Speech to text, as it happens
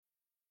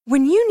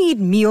When you need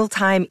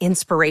mealtime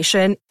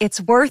inspiration,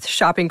 it's worth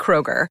shopping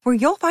Kroger, where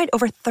you'll find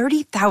over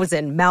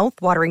 30,000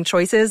 mouth-watering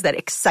choices that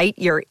excite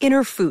your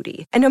inner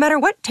foodie. And no matter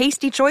what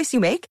tasty choice you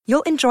make,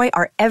 you'll enjoy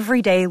our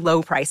everyday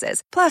low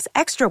prices, plus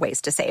extra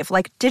ways to save,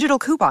 like digital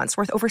coupons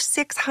worth over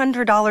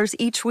 $600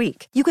 each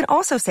week. You can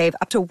also save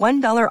up to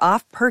 $1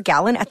 off per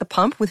gallon at the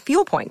pump with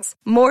fuel points.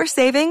 More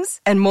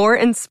savings and more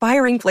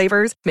inspiring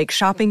flavors make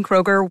shopping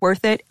Kroger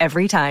worth it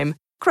every time.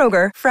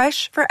 Kroger,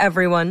 fresh for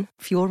everyone.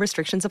 Fuel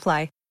restrictions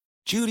apply.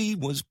 Judy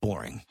was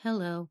boring.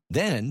 Hello.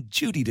 Then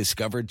Judy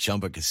discovered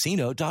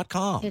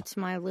ChumbaCasino.com. It's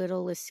my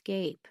little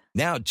escape.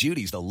 Now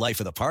Judy's the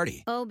life of the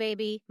party. Oh,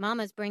 baby,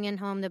 mama's bringing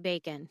home the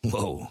bacon.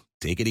 Whoa,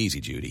 take it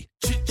easy, Judy.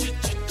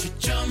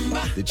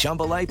 The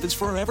Chumba life is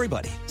for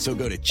everybody. So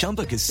go to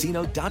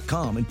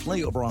ChumbaCasino.com and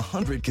play over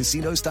 100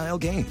 casino-style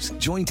games.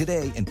 Join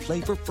today and play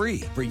for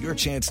free for your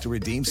chance to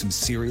redeem some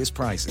serious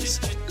prizes.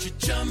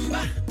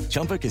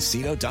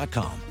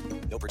 ChumbaCasino.com.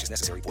 No purchase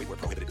necessary. Void where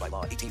prohibited by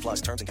law. 18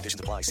 plus terms and conditions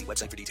apply. See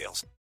website for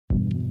details.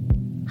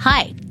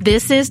 Hi,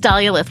 this is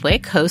Dahlia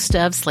Lithwick, host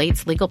of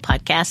Slate's legal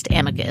podcast,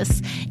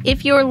 Amicus.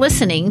 If you're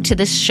listening to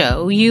this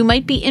show, you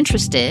might be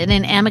interested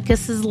in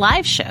Amicus's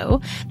live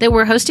show that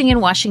we're hosting in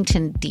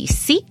Washington,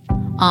 D.C.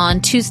 on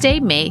Tuesday,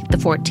 May the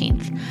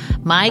 14th.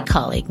 My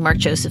colleague, Mark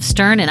Joseph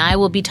Stern, and I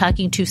will be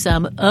talking to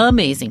some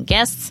amazing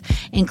guests,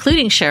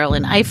 including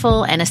Sherrilyn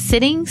Ifill and a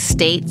sitting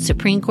state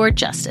Supreme Court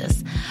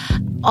justice,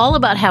 all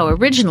about how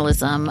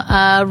originalism,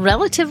 a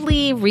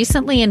relatively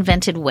recently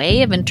invented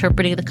way of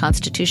interpreting the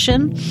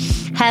Constitution,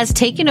 has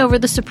taken over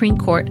the Supreme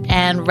Court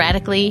and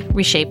radically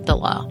reshaped the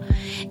law.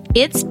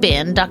 It's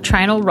been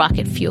doctrinal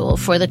rocket fuel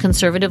for the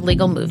conservative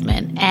legal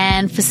movement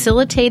and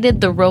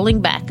facilitated the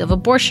rolling back of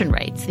abortion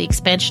rights, the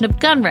expansion of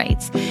gun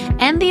rights,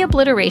 and the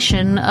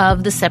obliteration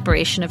of the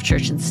separation of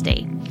church and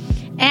state.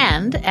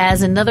 And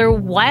as another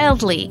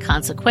wildly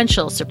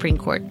consequential Supreme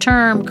Court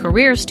term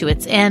careers to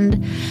its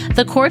end,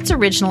 the court's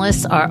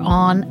originalists are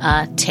on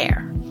a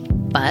tear.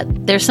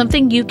 But there's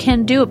something you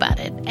can do about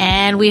it,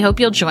 and we hope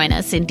you'll join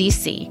us in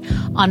D.C.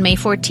 on May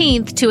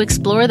 14th to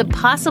explore the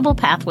possible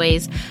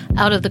pathways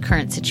out of the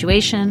current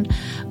situation.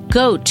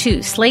 Go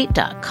to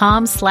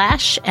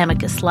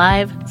slate.com/Amicus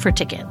Live for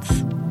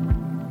tickets.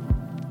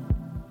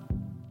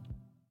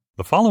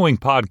 The following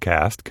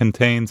podcast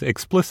contains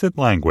explicit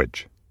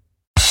language.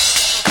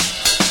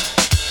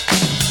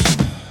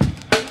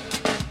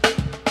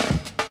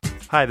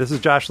 Hi, this is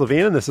Josh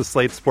Levine, and this is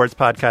Slate's sports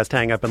podcast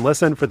Hang Up and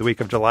Listen for the week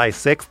of July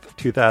 6th,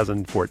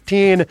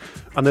 2014.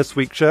 On this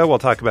week's show, we'll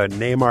talk about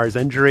Neymar's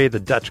injury, the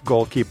Dutch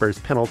goalkeeper's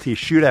penalty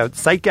shootout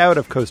psych-out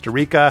of Costa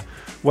Rica,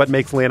 what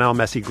makes Lionel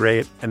Messi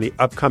great, and the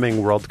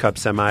upcoming World Cup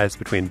semis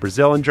between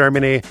Brazil and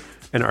Germany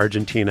and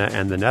Argentina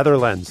and the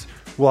Netherlands.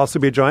 We'll also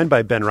be joined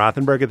by Ben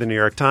Rothenberg of the New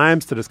York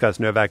Times to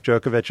discuss Novak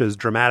Djokovic's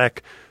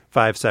dramatic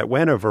 5-set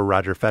win over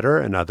Roger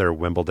Federer and other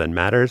Wimbledon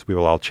matters. We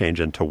will all change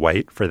into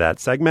white for that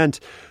segment.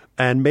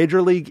 And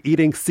Major League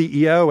Eating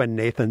CEO and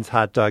Nathan's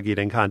Hot Dog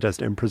Eating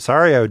Contest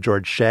impresario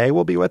George Shea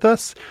will be with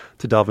us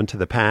to delve into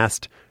the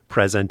past,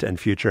 present, and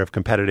future of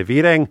competitive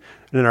eating.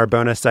 And in our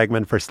bonus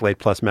segment for Slate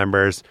Plus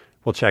members,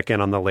 we'll check in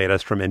on the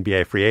latest from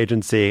NBA free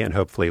agency, and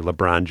hopefully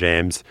LeBron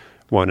James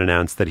won't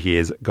announce that he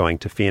is going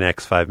to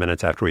Phoenix 5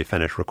 minutes after we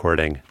finish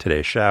recording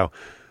today's show.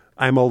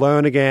 I'm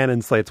alone again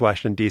in Slate's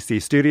Washington,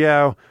 D.C.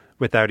 studio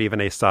without even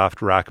a soft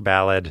rock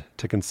ballad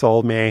to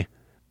console me.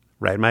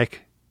 Right,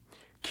 Mike?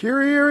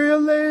 Kyrie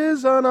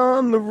eleison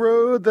on the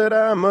road that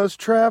I must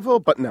travel,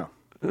 but no.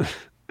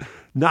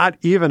 Not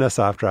even a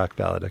soft rock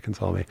ballad to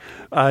console me.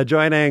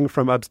 Joining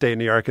from upstate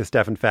New York is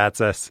Stefan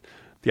Fatsis,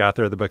 the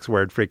author of the books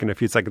Word Freak and A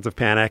Few Seconds of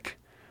Panic,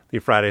 the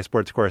Friday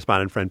sports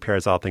correspondent for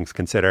NPR's All Things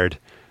Considered.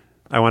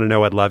 I want to know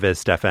what love is,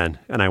 Stefan,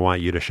 and I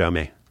want you to show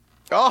me.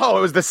 Oh,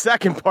 it was the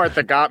second part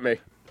that got me.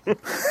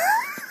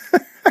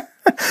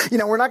 You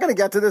know, we're not going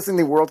to get to this in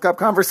the World Cup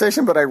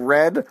conversation, but I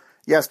read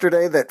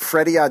yesterday that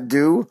Freddie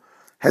Adu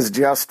has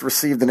just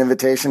received an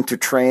invitation to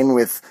train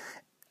with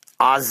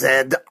AZ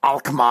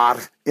Alkmaar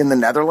in the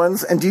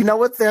Netherlands. And do you know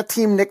what their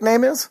team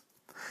nickname is?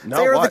 No,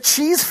 they are what? the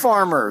Cheese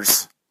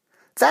Farmers.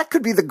 That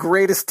could be the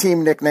greatest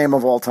team nickname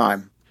of all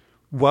time.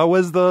 What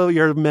was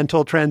your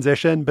mental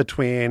transition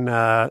between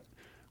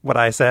what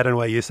I said and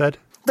what you said?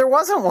 There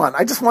wasn't one.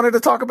 I just wanted to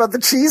talk about the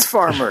Cheese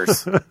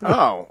Farmers.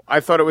 Oh,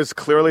 I thought it was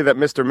clearly that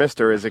Mr.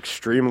 Mister is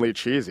extremely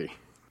cheesy.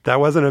 That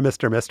wasn't a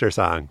Mr. Mister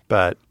song,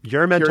 but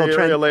your mental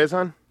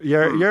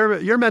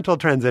your mental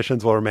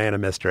transitions will remain a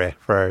mystery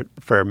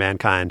for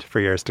mankind for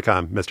years to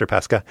come, Mr.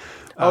 Pesca.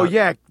 Oh,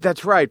 yeah,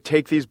 that's right.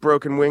 Take these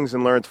broken wings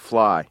and learn to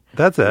fly.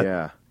 That's it.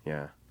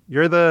 Yeah.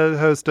 You're the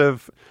host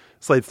of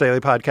Slate's daily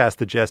podcast,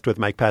 The Gist with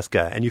Mike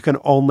Pesca, and you can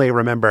only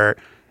remember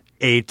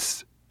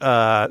 8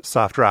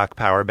 soft rock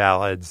power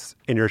ballads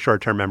in your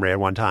short-term memory at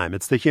one time.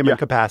 It's the human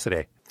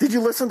capacity. Did you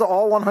listen to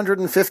all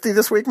 150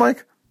 this week,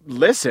 Mike?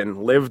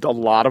 Lived a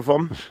lot of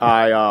them.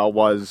 I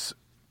was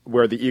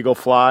Where the Eagle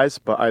Flies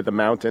by The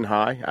Mountain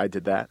High. I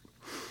did that.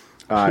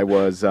 I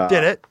was...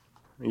 Did it?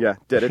 Yeah,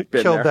 did it.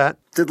 Been Killed there. that.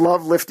 Did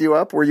love lift you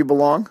up where you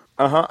belong?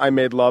 I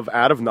made love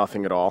out of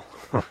nothing at all.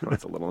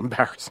 That's a little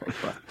embarrassing,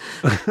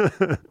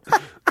 but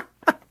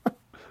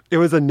It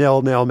was a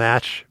 0-0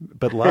 match,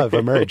 but love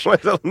emerged.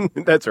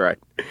 That's right.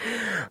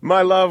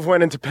 My love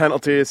went into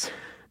penalties.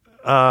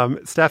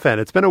 Stefan,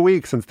 it's been a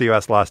week since the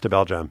U.S. lost to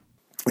Belgium.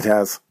 It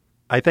has.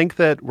 I think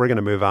that we're going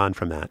to move on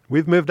from that.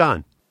 We've moved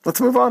on.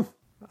 Let's move on.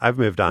 I've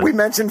moved on. We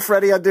mentioned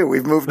Freddie Adu.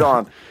 We've moved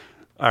on.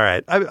 All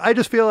right. I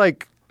just feel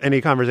like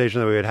any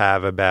conversation that we would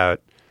have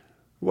about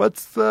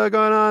what's going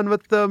on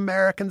with the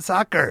American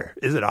soccer.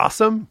 Is it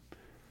awesome?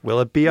 Will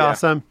it be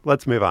awesome?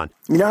 Let's move on.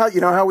 You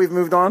know how we've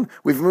moved on?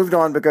 We've moved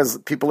on because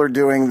people are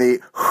doing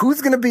who's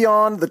going to be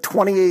on the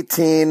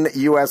 2018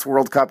 U.S.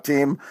 World Cup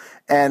team.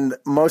 And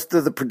most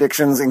of the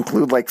predictions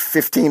include like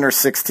 15 or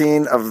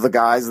 16 of the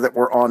guys that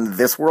were on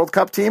this World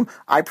Cup team.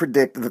 I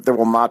predict that there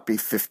will not be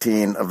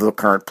 15 of the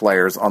current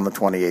players on the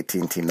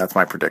 2018 team. That's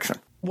my prediction.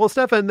 Well,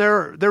 Stefan,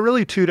 they're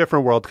really two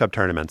different World Cup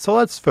tournaments. So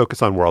let's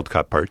focus on World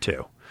Cup Part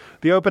 2.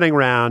 The opening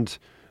round,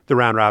 the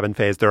round-robin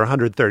phase, there were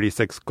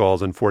 136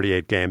 goals in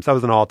 48 games. That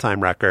was an all-time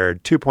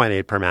record,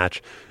 2.8 per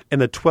match. In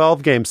the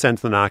 12 games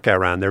since the knockout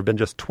round, there have been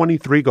just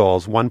 23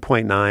 goals,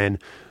 1.9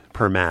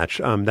 per match.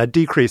 That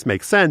decrease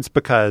makes sense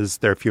because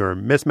there are fewer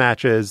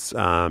mismatches.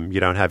 You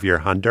don't have your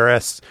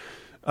Honduras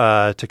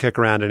to kick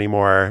around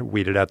anymore,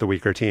 weeded out the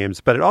weaker teams.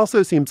 But it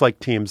also seems like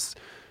teams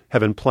have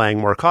been playing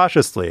more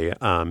cautiously,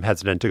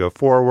 hesitant to go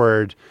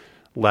forward,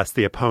 lest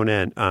the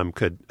opponent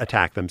could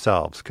attack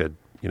themselves, could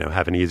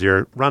have an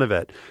easier run of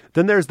it.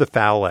 Then there's the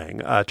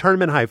fouling.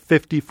 Tournament high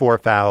 54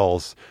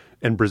 fouls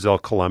in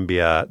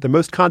Brazil-Colombia, the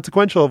most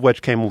consequential of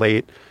which came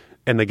late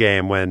in the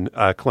game when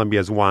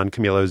Colombia's Juan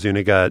Camilo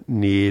Zuniga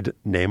kneed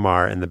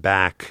Neymar in the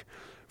back,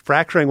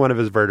 fracturing one of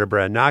his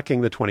vertebrae,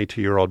 knocking the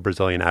 22-year-old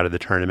Brazilian out of the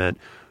tournament.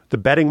 The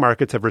betting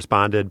markets have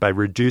responded by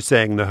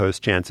reducing the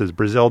host chances.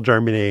 Brazil,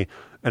 Germany,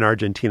 and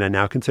Argentina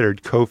now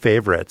considered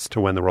co-favorites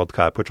to win the World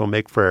Cup, which will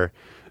make for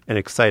an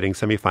exciting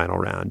semifinal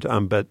round.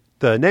 But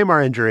the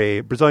Neymar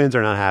injury, Brazilians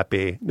are not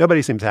happy.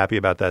 Nobody seems happy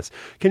about this.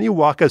 Can you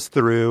walk us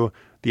through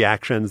the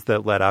actions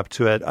that led up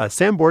to it?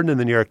 Sam Borden in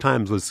the New York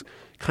Times was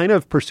kind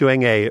of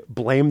pursuing a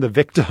blame the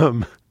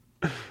victim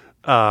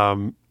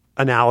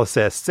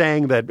analysis,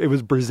 saying that it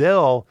was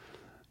Brazil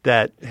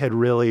that had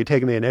really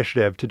taken the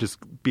initiative to just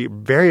be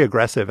very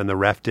aggressive and the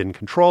ref didn't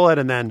control it.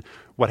 And then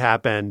what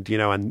happened,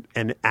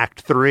 in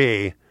Act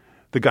 3,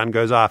 the gun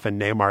goes off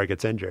and Neymar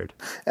gets injured.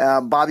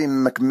 Bobby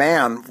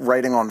McMahon,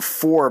 writing on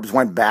Forbes,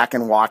 went back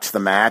and watched the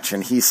match,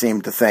 and he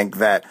seemed to think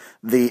that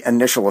the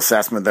initial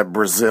assessment that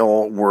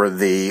Brazil were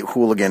the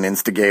hooligan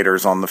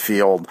instigators on the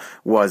field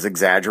was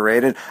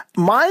exaggerated.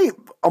 My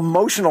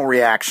emotional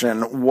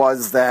reaction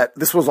was that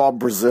this was all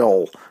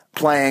Brazil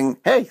playing,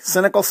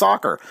 cynical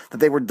soccer, that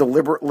they were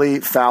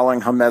deliberately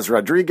fouling James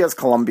Rodriguez,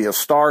 Colombia's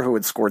star, who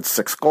had scored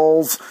 6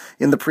 goals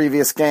in the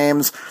previous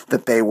games,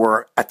 that they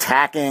were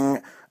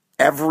attacking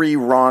every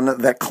run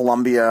that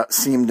Colombia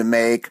seemed to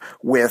make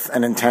with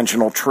an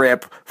intentional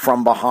trip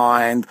from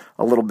behind,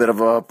 a little bit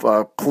of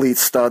a cleat,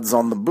 studs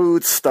on the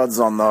boots, studs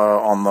on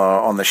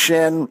the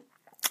shin.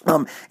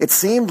 It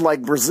seemed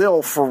like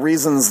Brazil, for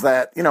reasons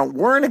that,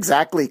 weren't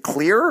exactly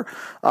clear,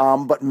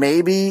 but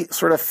maybe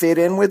sort of fit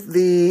in with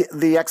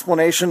the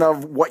explanation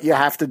of what you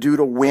have to do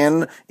to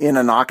win in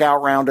a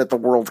knockout round at the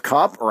World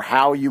Cup, or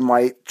how you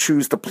might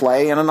choose to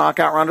play in a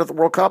knockout round at the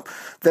World Cup,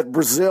 that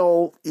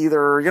Brazil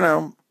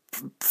either,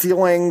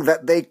 feeling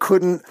that they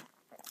couldn't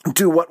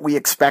do what we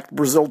expect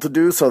Brazil to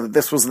do, so that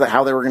this was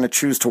how they were going to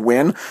choose to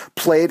win,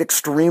 played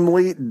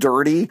extremely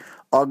dirty,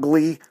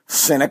 ugly,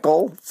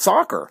 cynical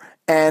soccer.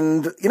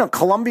 And,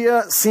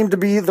 Colombia seemed to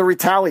be the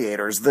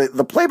retaliators.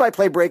 The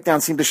play-by-play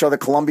breakdown seemed to show that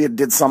Colombia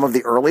did some of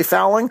the early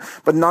fouling,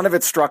 but none of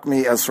it struck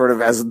me as sort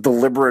of as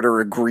deliberate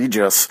or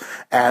egregious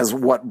as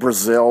what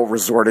Brazil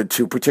resorted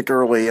to,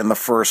 particularly in the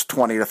first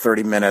 20 to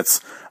 30 minutes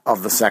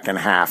of the second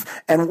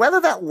half. And whether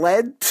that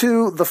led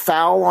to the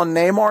foul on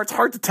Neymar, it's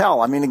hard to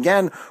tell. I mean,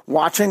 again,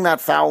 watching that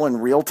foul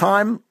in real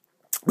time,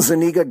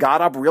 Zuniga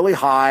got up really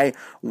high.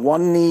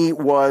 One knee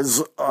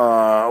was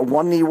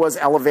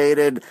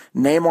elevated.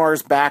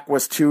 Neymar's back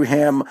was to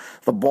him.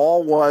 The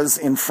ball was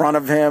in front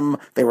of him.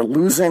 They were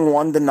losing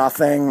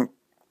 1-0.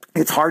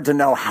 It's hard to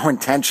know how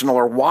intentional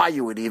or why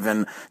you would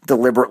even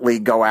deliberately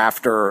go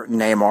after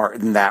Neymar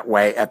in that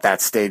way at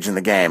that stage in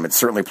the game. It's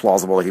certainly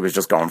plausible that he was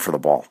just going for the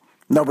ball.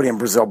 Nobody in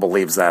Brazil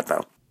believes that,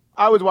 though.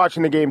 I was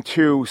watching the game,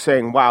 too,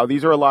 saying, wow,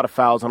 these are a lot of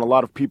fouls, and a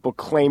lot of people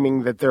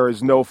claiming that there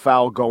is no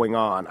foul going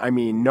on. I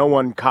mean, no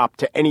one copped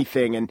to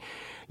anything, and,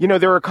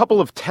 there are a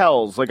couple of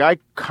tells. Like, I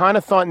kind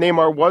of thought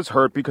Neymar was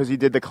hurt because he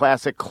did the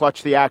classic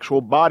clutch the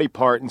actual body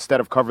part instead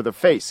of cover the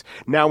face.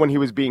 Now when he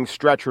was being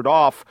stretchered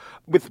off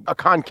with a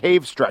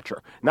concave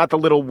stretcher, not the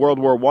little World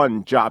War I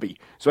jobby.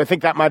 So I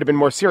think that might have been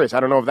more serious. I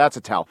don't know if that's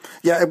a tell.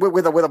 Yeah,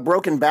 with a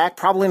broken back,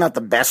 probably not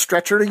the best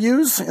stretcher to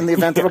use in the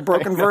event of a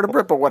broken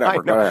vertebrae, but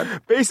whatever. Go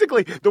ahead.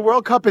 Basically, the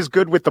World Cup is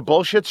good with the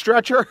bullshit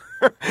stretcher.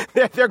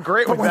 They're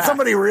great with that. But when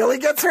somebody really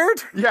gets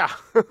hurt? Yeah.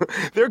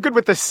 They're good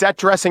with the set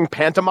dressing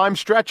pantomime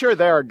stretcher.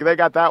 They're there. They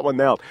got that one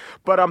nailed.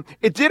 But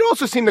it did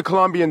also seem the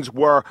Colombians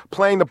were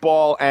playing the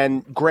ball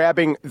and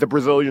grabbing the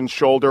Brazilians'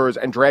 shoulders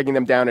and dragging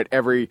them down at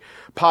every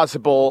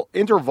possible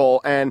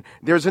interval. And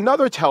there's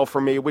another tell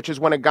for me, which is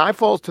when a guy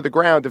falls to the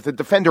ground, if the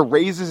defender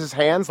raises his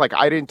hands like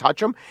I didn't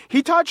touch him,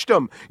 he touched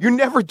him. You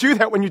never do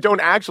that when you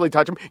don't actually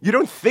touch him. You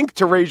don't think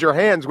to raise your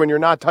hands when you're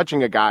not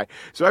touching a guy.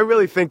 So I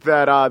really think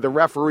that the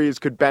referees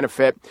could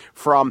benefit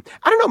from,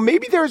 I don't know,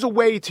 maybe there's a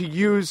way to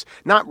use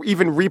not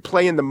even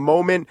replay in the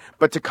moment,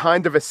 but to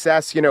kind of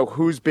assess,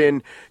 who's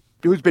been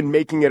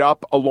making it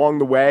up along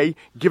the way,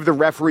 give the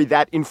referee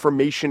that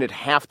information at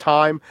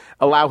halftime,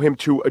 allow him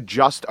to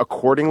adjust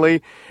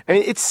accordingly. I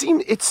mean, it's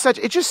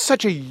just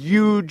such a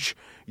huge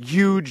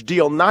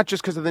deal, not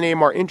just because of the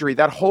Neymar injury.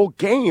 That whole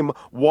game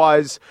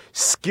was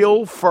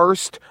skill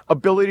first,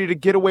 ability to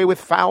get away with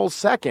fouls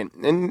second,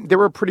 and they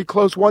were a pretty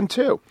close one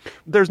too.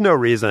 There's no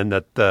reason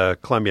that the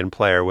Colombian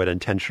player would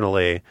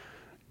intentionally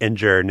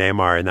injure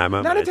Neymar in that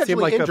moment. Not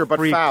intentionally injure, but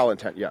foul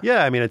intent, yeah.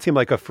 Yeah, I mean, it seemed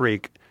like a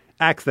freak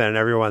accident,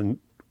 everyone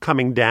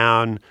coming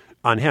down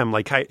on him.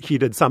 Like he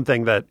did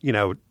something that,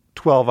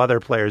 12 other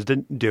players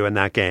didn't do in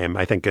that game,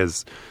 I think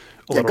is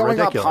a little going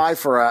ridiculous. Up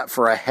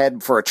high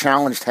for a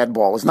challenged head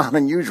ball is not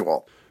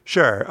unusual.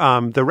 Sure.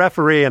 The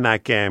referee in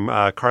that game,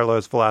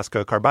 Carlos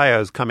Velasco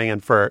Carballo, is coming in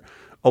for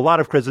a lot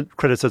of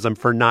criticism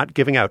for not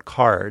giving out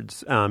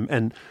cards.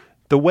 And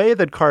the way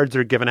that cards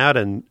are given out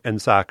in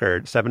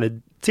soccer, Stephen, it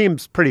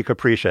seems pretty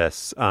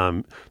capricious.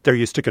 They're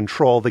used to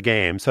control the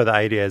game. So the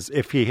idea is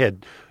if he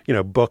had,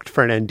 booked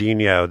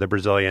Fernandinho, the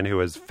Brazilian who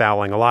was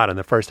fouling a lot in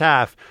the first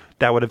half,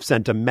 that would have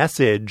sent a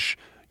message,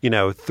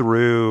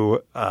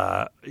 through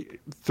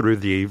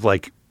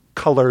the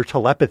color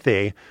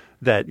telepathy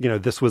that,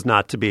 this was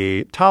not to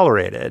be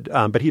tolerated.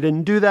 But he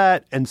didn't do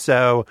that. And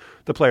so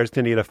the players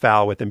continue to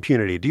foul with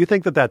impunity. Do you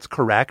think that that's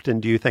correct?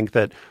 And do you think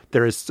that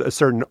there is a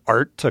certain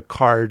art to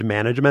card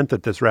management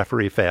that this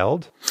referee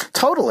failed?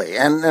 Totally.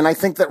 And I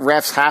think that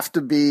refs have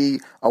to be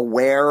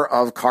aware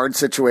of card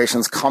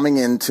situations coming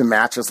into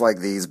matches like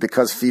these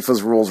because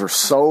FIFA's rules are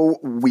so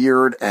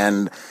weird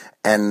and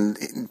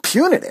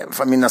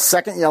punitive. I mean, a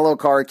second yellow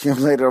card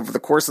accumulated over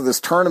the course of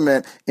this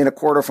tournament in a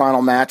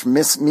quarterfinal match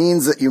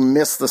means that you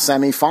miss the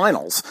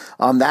semifinals.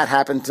 That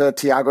happened to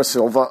Thiago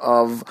Silva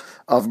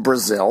of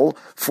Brazil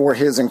for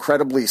his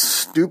incredibly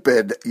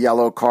stupid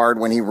yellow card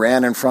when he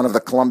ran in front of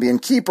the Colombian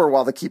keeper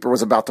while the keeper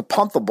was about to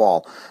punt the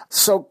ball.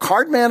 So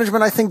card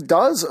management, I think,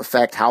 does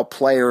affect how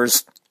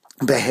players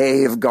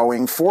behave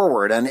going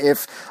forward. And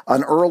if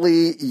an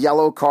early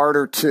yellow card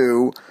or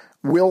two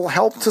will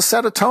help to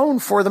set a tone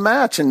for the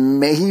match and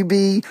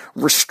maybe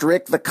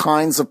restrict the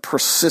kinds of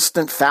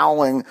persistent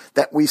fouling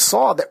that we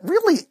saw that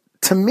really,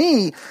 to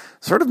me,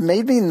 sort of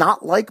made me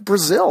not like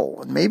Brazil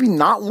and maybe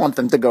not want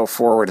them to go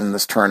forward in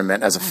this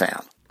tournament as a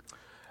fan.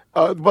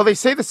 Well, they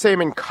say the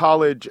same in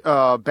college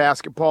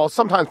basketball,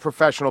 sometimes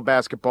professional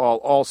basketball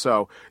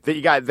also, that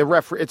you got the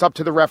referee. It's up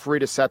to the referee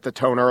to set the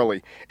tone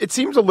early. It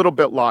seems a little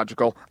bit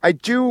logical. I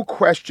do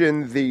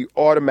question the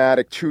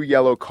automatic 2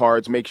 yellow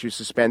cards makes you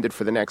suspended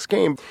for the next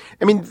game.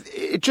 I mean,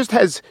 it just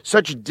has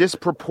such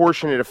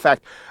disproportionate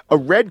effect. A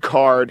red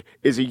card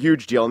is a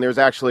huge deal, and there's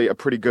actually a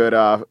pretty good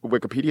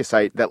Wikipedia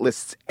site that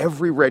lists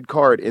every red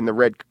card in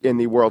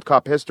the World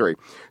Cup history.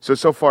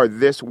 So far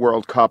this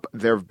World Cup,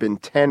 there have been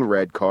 10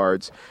 red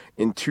cards.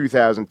 In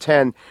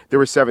 2010, there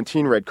were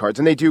 17 red cards,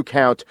 and they do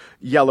count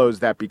yellows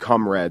that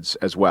become reds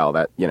as well.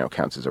 That,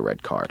 counts as a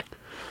red card.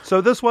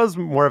 So this was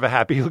more of a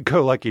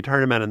happy-go-lucky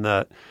tournament in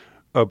the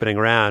opening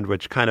round,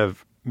 which kind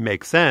of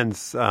makes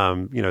sense.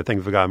 Things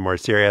have gotten more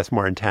serious,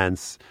 more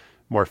intense,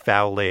 more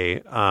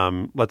foul-y.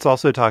 Let's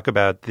also talk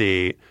about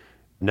the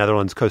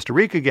Netherlands-Costa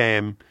Rica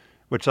game,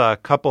 which saw a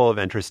couple of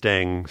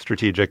interesting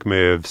strategic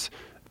moves.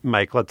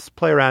 Mike, let's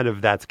play a round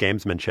of That's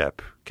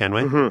Gamesmanship, can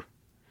we? Mm-hmm.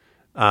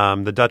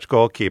 The Dutch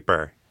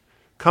goalkeeper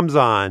comes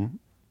on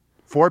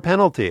 4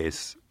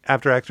 penalties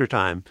after extra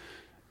time.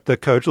 The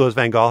coach, Louis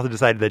van Gaal,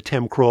 decided that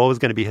Tim Krul was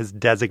going to be his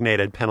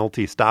designated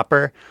penalty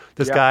stopper.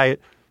 This guy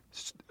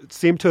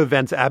seemed to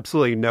evince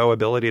absolutely no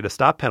ability to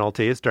stop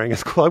penalties during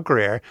his club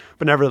career,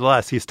 but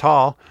nevertheless, he's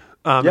tall.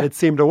 It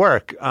seemed to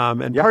work.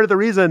 And part of the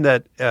reason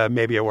that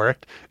maybe it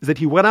worked is that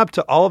he went up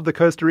to all of the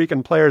Costa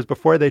Rican players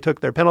before they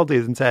took their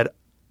penalties and said,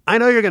 I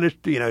know you're going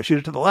to shoot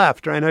it to the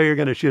left, or I know you're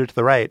going to shoot it to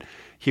the right.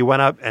 He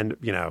went up and,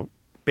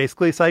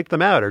 basically psyched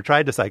them out or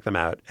tried to psych them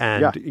out.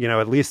 And,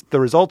 at least the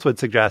results would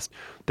suggest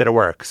that it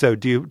worked. So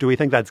do we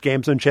think that's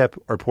gamesmanship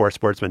or poor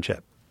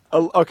sportsmanship?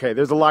 Okay,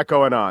 there's a lot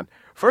going on.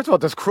 First of all,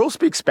 does Krul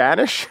speak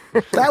Spanish?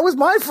 That was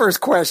my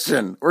first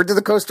question. Or do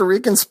the Costa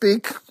Ricans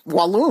speak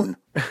Walloon?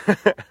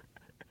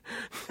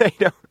 They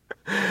don't.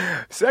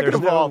 There's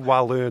no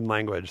Walloon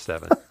language,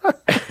 Stephen.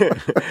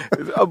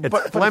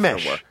 It's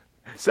Flemish.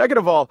 Second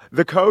of all,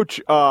 the coach,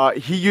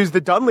 he used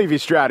the Dunleavy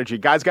strategy.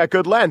 Guy's got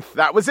good length.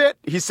 That was it.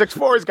 He's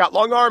 6'4". He's got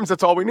long arms.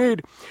 That's all we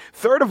need.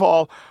 Third of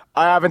all,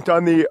 I haven't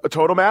done the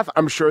total math.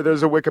 I'm sure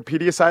there's a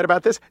Wikipedia site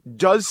about this.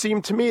 Does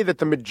seem to me that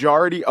the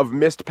majority of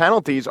missed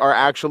penalties are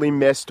actually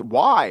missed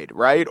wide,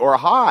 right? Or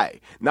high,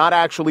 not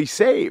actually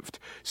saved.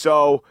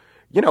 So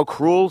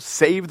Krul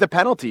saved the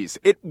penalties.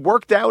 It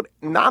worked out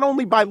not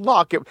only by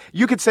luck.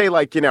 You could say,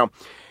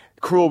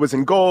 Krul was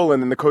in goal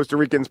and then the Costa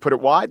Ricans put it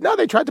wide. No,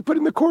 they tried to put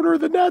it in the corner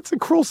of the nets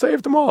and Krul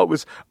saved them all. It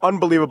was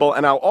unbelievable.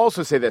 And I'll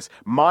also say this.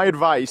 My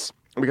advice,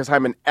 because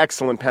I'm an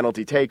excellent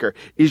penalty taker,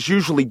 is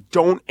usually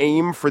don't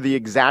aim for the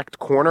exact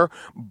corner,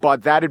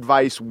 but that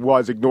advice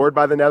was ignored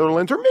by the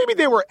Netherlands, or maybe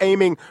they were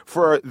aiming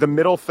for the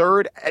middle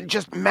third and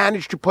just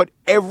managed to put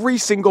every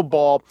single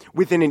ball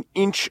within an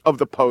inch of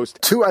the post.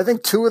 I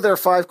think 2 of their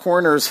 5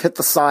 corners hit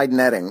the side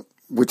netting,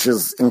 which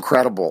is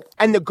incredible.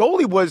 And the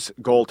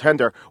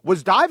goaltender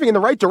was diving in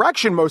the right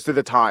direction most of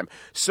the time.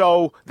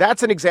 So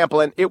that's an example.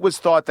 And it was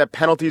thought that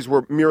penalties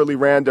were merely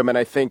random. And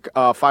I think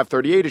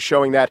 538 is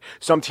showing that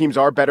some teams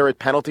are better at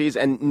penalties.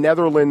 And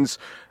Netherlands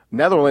they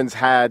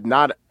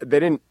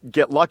didn't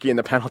get lucky in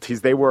the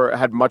penalties. They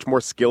had much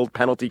more skilled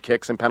penalty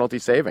kicks and penalty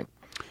saving.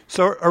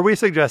 So are we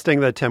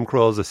suggesting that Tim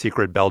Krul is a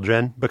secret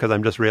Belgian? Because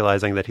I'm just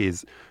realizing that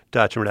he's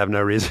Dutch and would have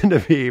no reason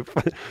to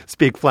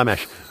speak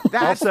Flemish.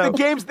 That's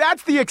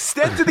the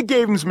extent of the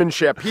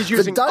gamesmanship. He's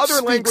using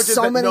other languages.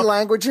 So many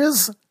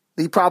languages.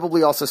 He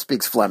probably also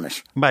speaks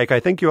Flemish. Mike, I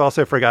think you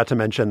also forgot to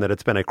mention that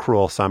it's been a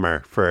cruel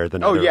summer for the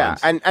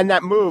Netherlands. Oh, yeah. And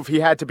that move, he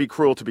had to be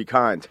cruel to be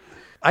kind.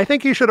 I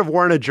think he should have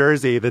worn a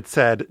jersey that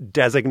said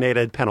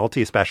designated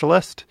penalty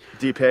specialist.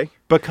 DP.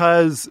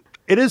 Because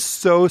it is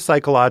so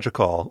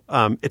psychological.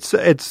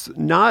 It's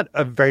not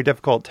a very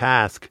difficult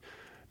task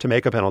to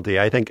make a penalty.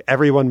 I think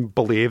everyone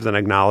believes and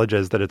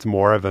acknowledges that it's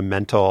more of a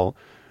mental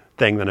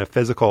thing than a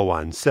physical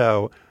one.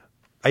 So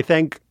I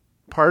think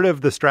part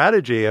of the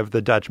strategy of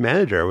the Dutch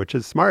manager, which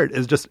is smart,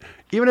 is just,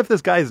 even if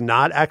this guy is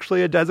not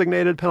actually a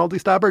designated penalty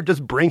stopper,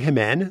 just bring him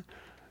in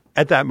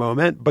at that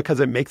moment,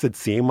 because it makes it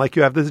seem like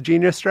you have this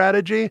genius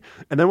strategy.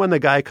 And then when the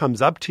guy comes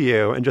up to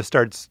you and just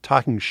starts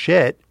talking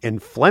shit in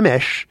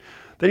Flemish,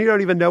 then you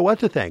don't even know what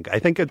to think. I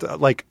think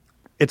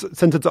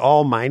since it's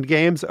all mind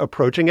games,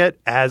 approaching it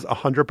as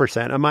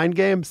 100% a mind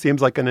game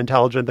seems like an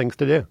intelligent thing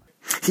to do.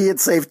 He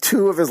had saved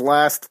 2 of his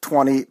last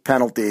 20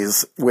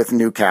 penalties with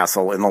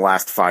Newcastle in the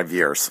last 5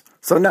 years.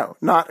 So no,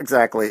 not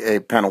exactly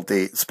a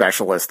penalty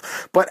specialist,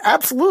 but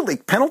absolutely,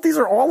 penalties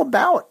are all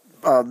about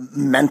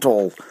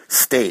mental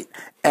state.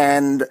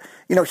 And,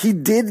 he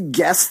did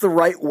guess the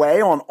right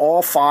way on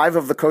all 5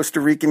 of the Costa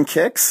Rican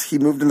kicks. He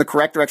moved in the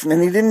correct direction,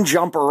 and he didn't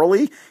jump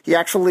early. He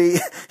actually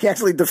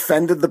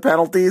defended the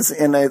penalties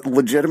in a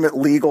legitimate,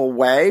 legal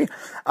way.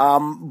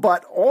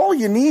 But all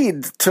you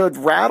need to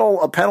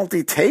rattle a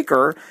penalty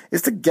taker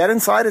is to get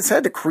inside his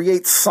head, to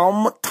create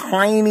some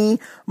tiny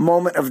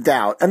moment of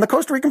doubt. And the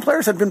Costa Rican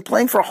players had been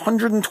playing for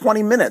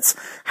 120 minutes.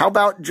 How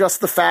about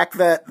just the fact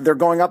that they're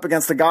going up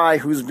against a guy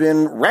who's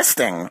been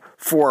resting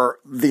for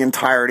the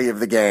entirety of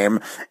the game?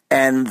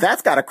 And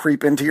that's got to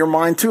creep into your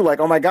mind too. Like,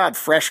 oh my God,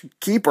 fresh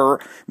keeper.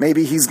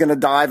 Maybe he's going to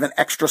dive an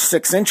extra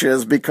 6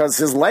 inches because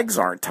his legs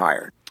aren't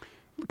tired.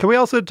 Can we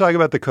also talk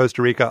about the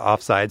Costa Rica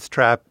offsides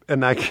trap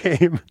in that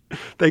game?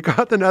 They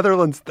caught the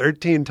Netherlands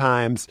 13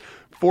 times,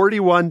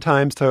 41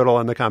 times total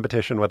in the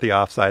competition with the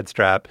offsides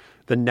trap.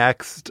 The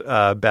next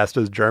best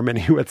is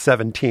Germany with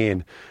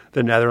 17,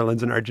 the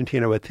Netherlands and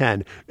Argentina with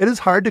 10. It is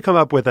hard to come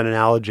up with an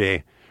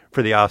analogy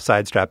for the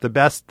offsides trap. The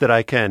best that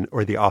I can,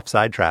 or the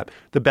offside trap,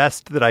 the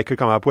best that I could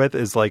come up with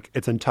is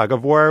it's in tug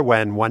of war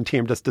when one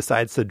team just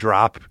decides to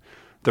drop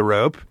the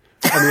rope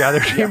and the other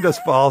team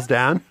just falls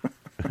down.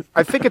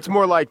 I think it's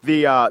more like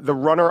the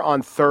runner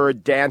on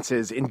third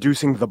dances,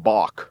 inducing the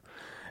balk.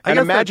 And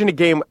imagine a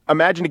game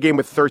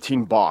with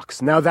 13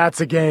 balks. Now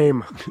that's a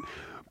game.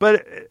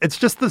 But it's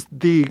just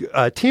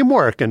the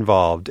teamwork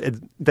involved.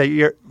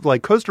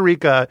 Costa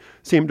Rica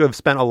seemed to have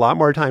spent a lot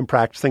more time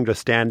practicing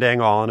just standing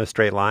all in a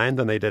straight line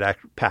than they did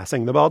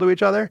passing the ball to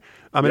each other.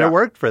 It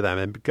worked for them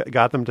and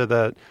got them to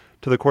the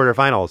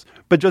quarterfinals.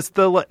 But just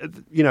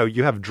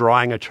you have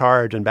drawing a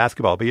charge in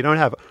basketball, but you don't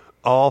have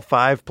all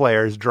 5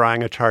 players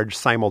drawing a charge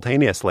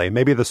simultaneously.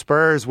 Maybe the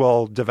Spurs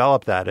will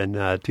develop that in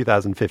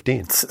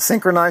 2015.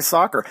 Synchronized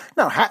soccer.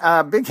 No,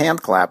 big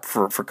hand clap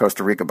for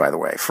Costa Rica, by the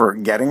way, for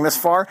getting this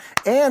far.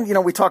 And,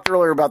 we talked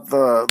earlier about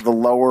the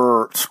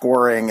lower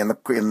scoring in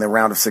the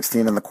round of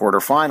 16 in the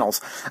quarterfinals.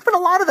 But a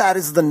lot of that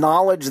is the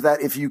knowledge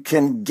that if you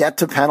can get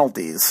to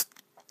penalties,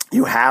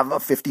 you have a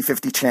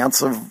 50-50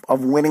 chance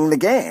of winning the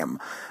game.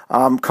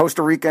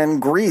 Costa Rica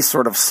and Greece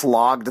sort of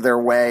slogged their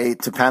way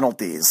to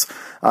penalties.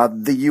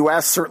 The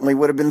U.S. certainly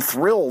would have been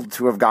thrilled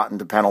to have gotten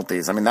to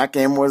penalties. I mean, that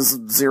game was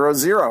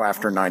 0-0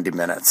 after 90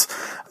 minutes.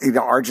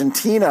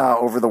 Argentina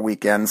over the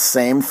weekend,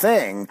 same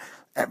thing.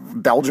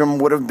 Belgium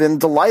would have been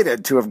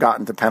delighted to have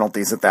gotten to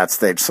penalties at that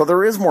stage. So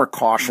there is more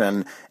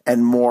caution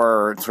and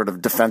more sort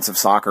of defensive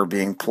soccer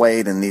being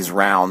played in these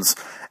rounds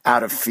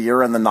out of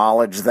fear and the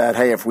knowledge that,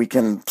 hey, if we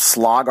can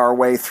slog our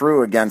way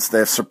through against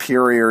the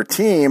superior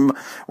team,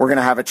 we're going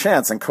to have a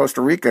chance. And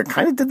Costa Rica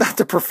kind of did that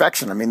to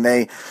perfection. I mean,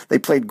 they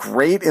played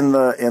great in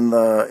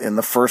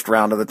the first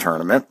round of the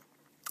tournament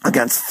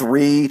against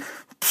 3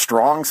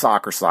 strong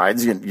soccer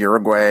sides,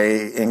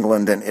 Uruguay,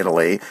 England, and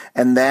Italy.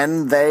 And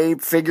then they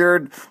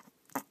figured,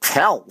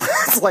 hell.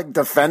 It's like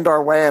defend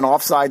our way and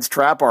offside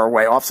trap our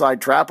way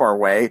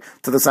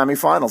to the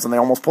semifinals, and they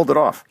almost pulled it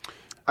off.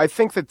 I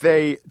think that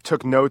they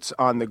took notes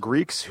on the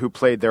Greeks who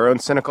played their own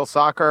cynical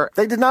soccer.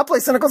 They did not play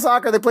cynical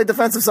soccer. They played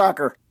defensive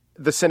soccer.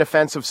 The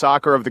synoffensive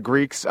soccer of the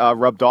Greeks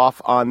rubbed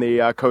off on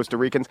the Costa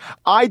Ricans.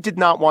 I did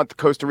not want the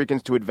Costa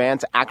Ricans to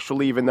advance,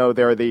 actually, even though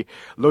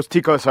Los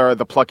Ticos are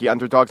the plucky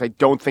underdogs. I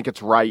don't think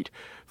it's right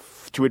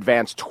to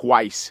advance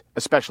twice,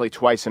 especially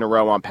twice in a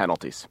row on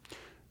penalties.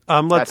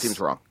 That seems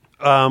wrong.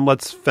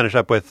 Let's finish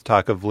up with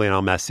talk of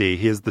Lionel Messi.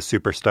 He is the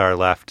superstar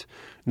left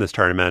in this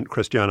tournament.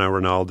 Cristiano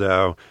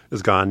Ronaldo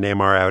is gone.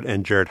 Neymar out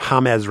injured.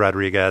 James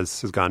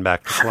Rodriguez has gone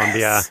back to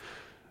Colombia.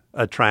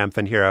 A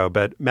triumphant hero,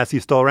 but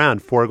Messi's still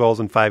around. 4 goals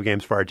in 5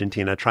 games for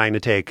Argentina, trying to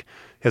take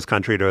his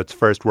country to its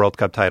first World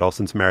Cup title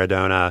since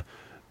Maradona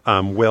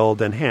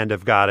willed and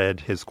hand-of-godded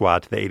his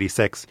squad to the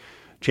 86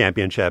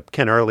 championship.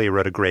 Ken Early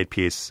wrote a great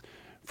piece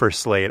for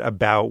Slate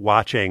about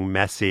watching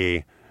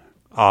Messi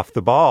off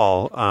the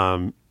ball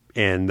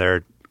in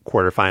their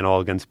quarterfinal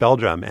against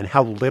Belgium and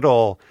how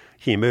little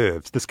he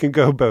moves. This can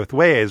go both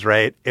ways,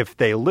 right? If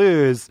they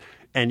lose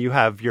and you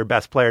have your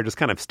best player just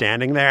kind of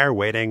standing there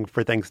waiting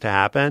for things to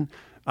happen,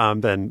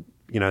 then,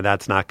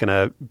 that's not going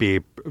to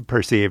be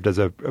perceived as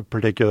a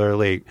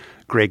particularly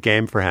great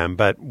game for him.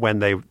 But when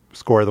they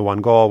score the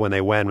 1 goal, when they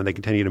win, when they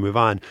continue to move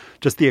on,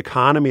 just the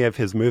economy of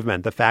his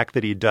movement, the fact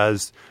that he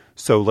does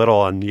so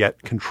little and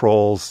yet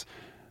controls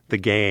the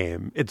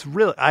game. It's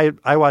really,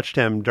 I watched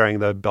him during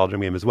the Belgium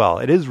game as well.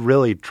 It is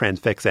really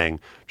transfixing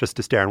just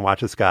to stare and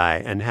watch this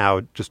guy and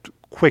how just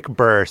quick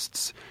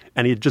bursts.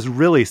 And he just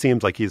really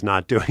seems like he's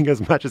not doing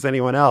as much as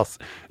anyone else.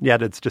 And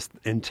yet it's just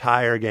the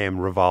entire game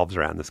revolves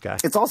around this guy.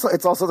 It's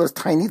also those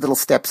tiny little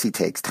steps he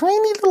takes.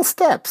 Tiny little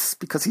steps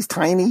because he's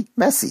tiny,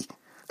 Messi.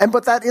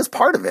 But that is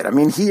part of it. I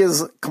mean, he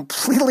is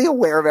completely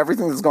aware of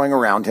everything that's going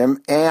around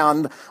him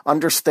and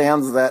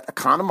understands that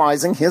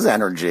economizing his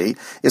energy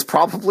is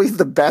probably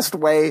the best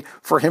way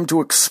for him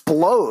to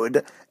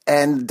explode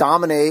and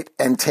dominate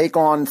and take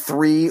on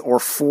 3 or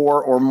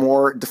 4 or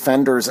more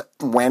defenders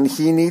when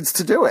he needs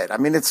to do it. I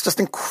mean, it's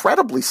just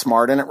incredibly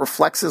smart, and it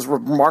reflects his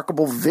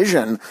remarkable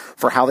vision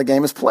for how the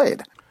game is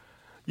played.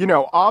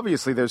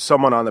 Obviously there's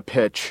someone on the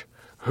pitch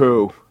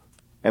who,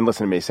 and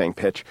listen to me saying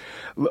pitch,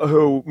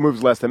 who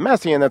moves less than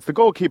Messi, and that's the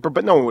goalkeeper,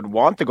 but no one would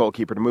want the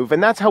goalkeeper to move,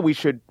 and that's how we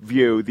should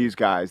view these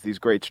guys, these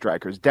great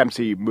strikers.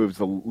 Dempsey moves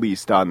the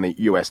least on the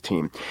U.S.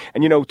 team.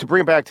 And, to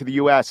bring it back to the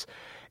U.S.,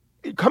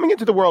 coming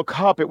into the World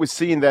Cup, it was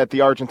seen that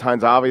the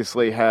Argentines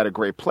obviously had a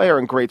great player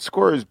and great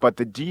scorers, but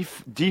the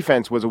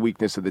defense was a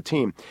weakness of the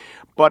team.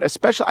 But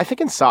especially, I think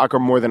in soccer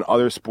more than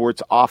other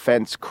sports,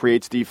 offense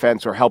creates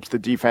defense or helps the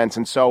defense.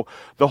 And so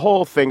the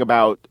whole thing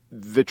about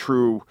the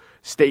true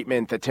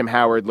statement that Tim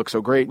Howard looked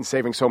so great in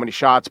saving so many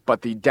shots,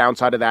 but the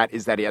downside of that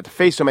is that he had to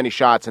face so many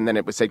shots, and then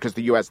it was said because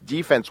the U.S.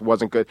 defense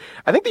wasn't good.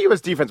 I think the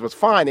U.S. defense was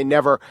fine. They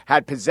never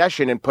had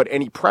possession and put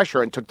any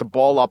pressure and took the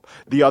ball up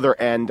the other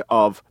end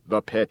of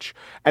the pitch.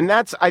 And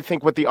that's, I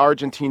think, what the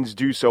Argentines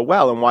do so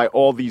well, and why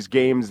all these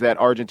games that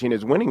Argentina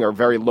is winning are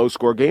very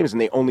low-score games,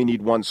 and they only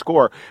need 1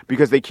 score,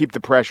 because they keep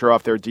the pressure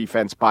off their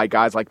defense by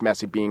guys like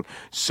Messi being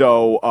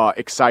so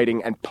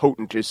exciting and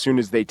potent as soon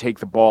as they take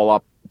the ball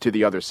up to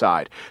the other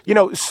side.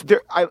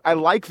 I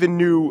like the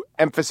new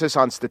emphasis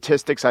on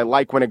statistics. I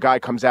like when a guy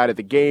comes out of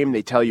the game,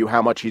 they tell you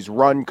how much he's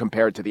run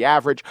compared to the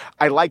average.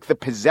 I like the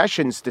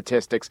possession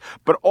statistics,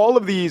 but all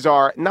of these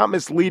are not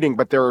misleading,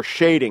 but there are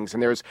shadings,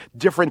 and there's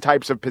different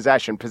types of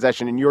possession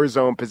in your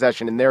zone,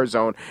 possession in their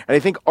zone. And I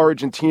think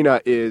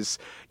Argentina is,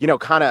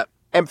 kind of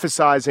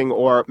emphasizing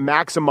or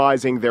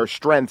maximizing their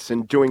strengths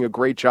and doing a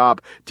great job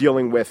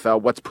dealing with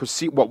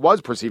what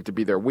was perceived to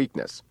be their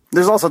weakness.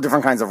 There's also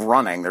different kinds of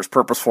running. There's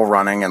purposeful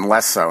running and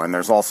less so, and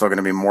there's also going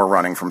to be more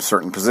running from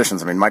certain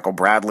positions. I mean, Michael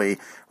Bradley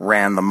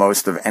ran the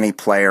most of any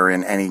player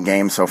in any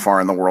game so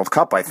far in the World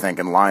Cup, I think,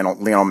 and Lionel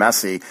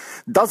Messi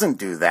doesn't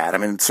do that. I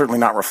mean, it's certainly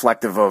not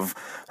reflective of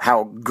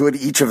how good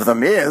each of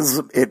them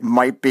is. It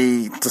might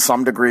be, to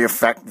some degree,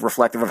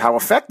 reflective of how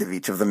effective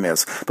each of them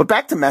is. But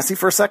back to Messi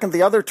for a second.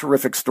 The other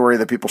terrific story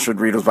that people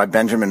should read was by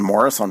Benjamin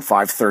Morris on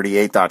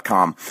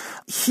 538.com.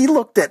 He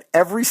looked at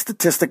every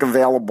statistic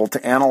available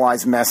to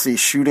analyze Messi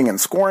shooting and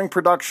scoring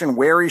production,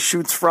 where he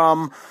shoots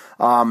from,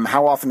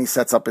 how often he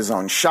sets up his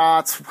own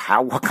shots,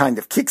 what kind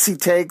of kicks he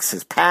takes,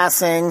 his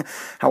passing,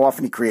 how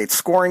often he creates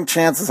scoring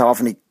chances, how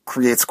often he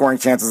creates scoring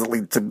chances that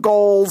lead to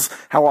goals,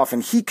 how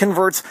often he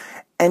converts,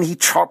 and he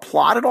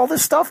plotted all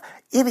this stuff.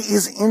 It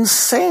is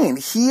insane.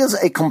 He is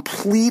a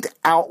complete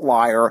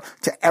outlier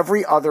to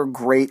every other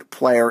great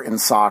player in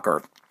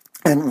soccer.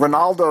 And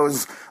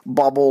Ronaldo's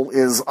bubble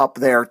is up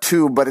there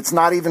too, but it's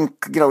not even,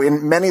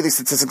 in many of these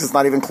statistics, it's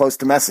not even close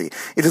to Messi.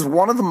 It is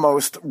one of the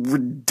most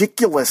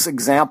ridiculous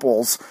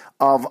examples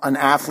of an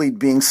athlete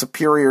being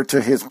superior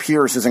to his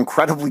peers, his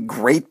incredibly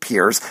great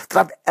peers, that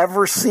I've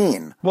ever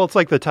seen. Well, it's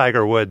like the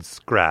Tiger Woods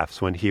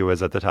graphs when he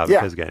was at the top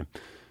of his game.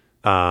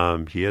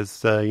 He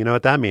is, you know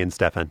what that means,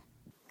 Stefan?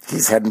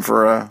 He's heading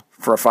for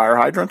a fire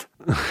hydrant?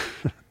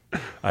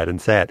 I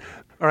didn't say it.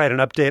 All right, an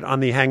update on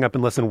the Hang Up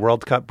and Listen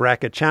World Cup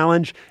Bracket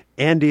Challenge.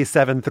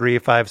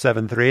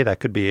 Andy73573. That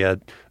could be a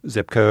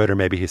zip code, or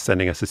maybe he's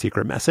sending us a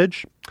secret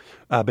message.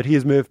 But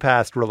he's moved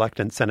past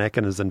reluctant cynic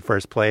and is in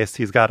first place.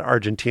 He's got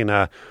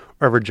Argentina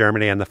over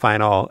Germany in the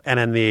final. And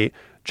in the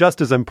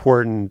just as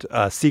important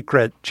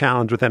secret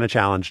challenge within a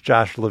challenge,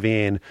 Josh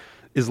Levine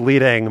is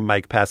leading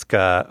Mike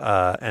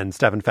Pesca, and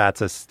Stefan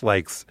Fatsis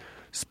likes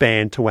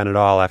Spain to win it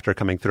all after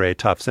coming through a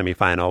tough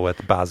semifinal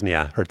with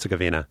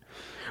Bosnia-Herzegovina.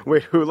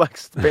 Wait, who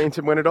likes Spain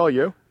to win it all?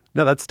 You?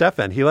 No, that's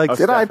Stefan. He likes.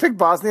 Did I pick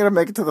Bosnia to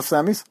make it to the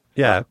semis?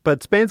 Yeah,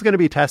 but Spain's going to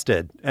be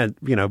tested, and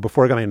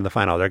before going into the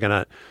final, they're going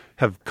to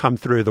have come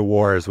through the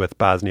wars with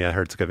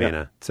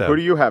Bosnia-Herzegovina. Yeah. So, who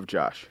do you have,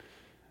 Josh?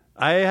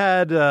 I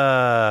had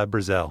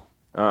Brazil.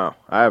 Oh,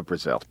 I have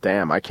Brazil.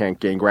 Damn, I can't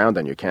gain ground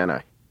on you, can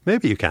I?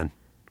 Maybe you can.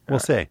 We'll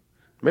see.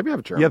 Maybe I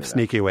have Germany. You have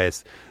sneaky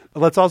ways.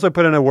 Let's also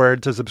put in a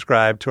word to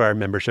subscribe to our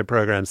membership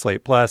program,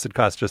 Slate Plus. It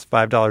costs just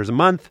 $5 a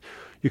month.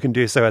 You can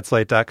do so at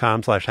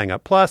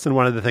slate.com/hangupplus. And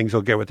one of the things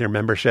you'll get with your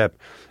membership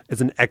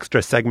is an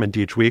extra segment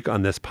each week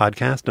on this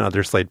podcast and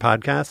other Slate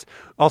podcasts.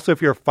 Also,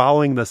 if you're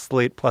following the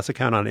Slate Plus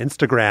account on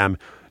Instagram,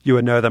 you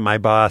would know that my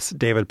boss,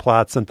 David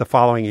Plotz, sent the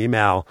following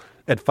email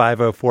at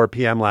 5:04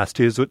 p.m. last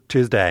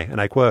Tuesday. And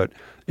I quote,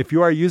 "If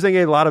you are using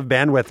a lot of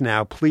bandwidth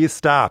now, please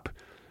stop.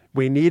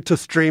 We need to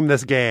stream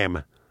this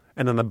game."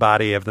 And then the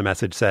body of the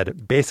message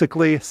said,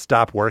 basically,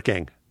 stop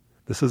working.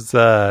 This is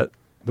the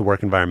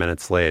work environment at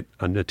Slate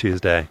on a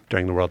Tuesday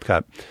during the World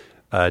Cup.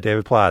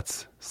 David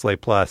Plotz,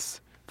 Slate Plus,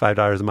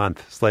 $5 a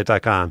month,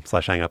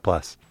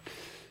 slate.com/hangupplus.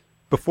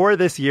 Before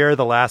this year,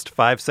 the last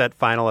 5-set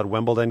final at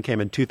Wimbledon came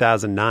in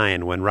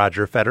 2009 when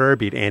Roger Federer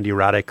beat Andy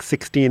Roddick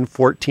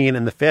 16-14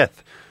 in the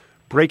fifth,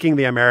 breaking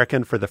the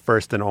American for the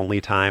first and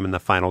only time in the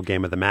final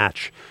game of the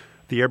match.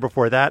 The year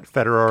before that,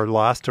 Federer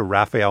lost to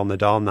Rafael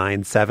Nadal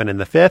 9-7 in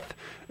the fifth,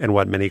 in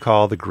what many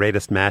call the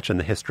greatest match in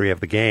the history of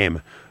the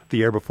game. The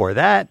year before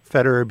that,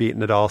 Federer beat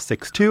Nadal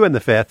 6-2 in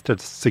the fifth to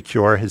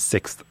secure his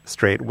sixth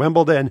straight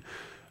Wimbledon.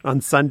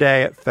 On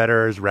Sunday,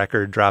 Federer's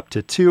record dropped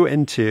to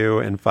 2-2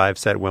 in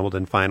 5-set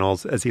Wimbledon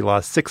finals as he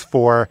lost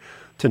 6-4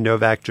 to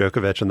Novak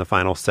Djokovic in the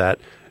final set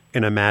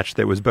in a match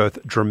that was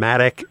both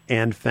dramatic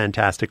and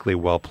fantastically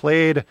well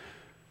played.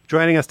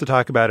 Joining us to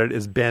talk about it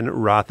is Ben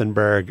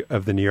Rothenberg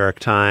of the New York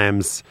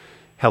Times.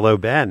 Hello,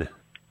 Ben.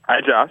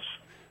 Hi, Josh.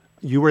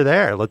 You were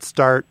there. Let's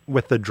start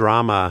with the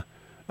drama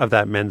of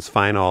that men's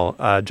final.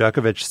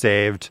 Djokovic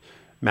saved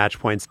match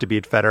points to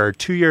beat Federer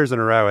 2 years in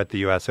a row at the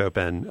U.S.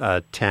 Open,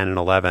 10 and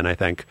 11, I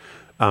think.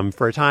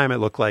 For a time, it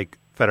looked like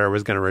Federer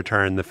was going to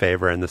return the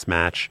favor in this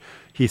match.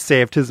 He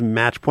saved his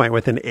match point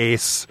with an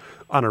ace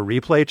on a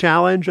replay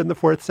challenge in the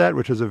fourth set,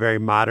 which was a very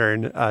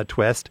modern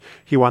twist.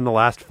 He won the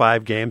last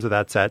 5 games of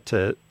that set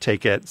to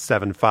take it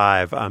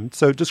 7-5.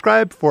 So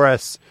describe for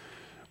us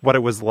what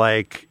it was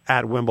like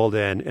at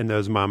Wimbledon in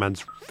those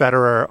moments.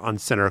 Federer on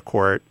center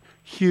court,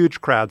 huge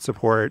crowd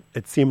support.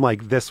 It seemed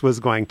like this was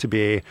going to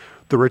be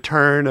the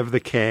return of the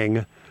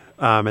king,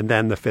 and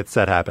then the fifth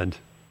set happened.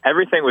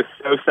 Everything was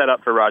so set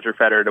up for Roger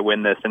Federer to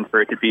win this and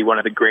for it to be one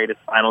of the greatest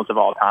finals of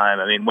all time.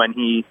 I mean, when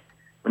he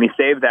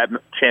saved that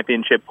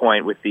championship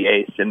point with the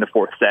ace in the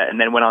fourth set and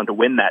then went on to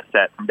win that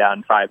set from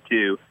down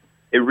 5-2,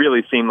 it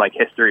really seemed like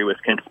history was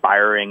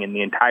conspiring in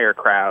the entire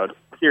crowd.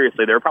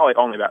 Seriously, there were probably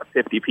only about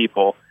 50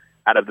 people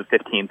out of the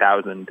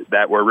 15,000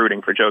 that were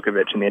rooting for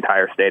Djokovic in the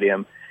entire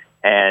stadium.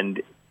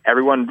 And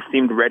everyone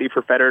seemed ready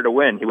for Federer to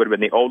win. He would have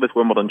been the oldest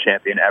Wimbledon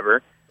champion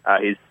ever.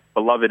 He's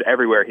beloved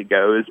everywhere he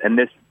goes. And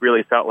this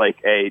really felt like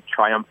a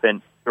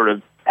triumphant sort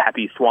of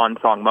happy swan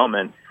song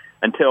moment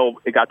until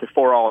it got to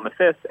 4-all in the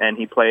fifth, and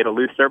he played a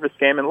loose service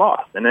game and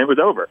lost, and then it was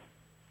over.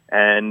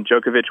 And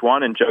Djokovic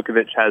won, and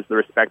Djokovic has the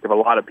respect of a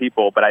lot of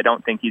people, but I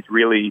don't think he's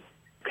really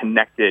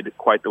connected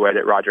quite the way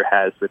that Roger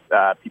has with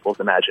people's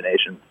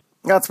imaginations.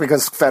 That's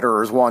because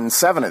Federer's won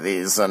 7 of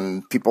these,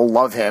 and people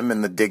love him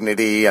and the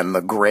dignity and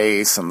the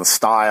grace and the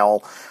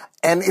style.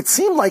 And it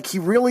seemed like he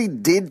really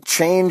did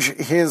change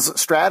his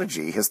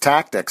strategy, his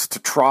tactics, to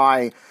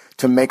try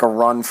to make a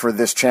run for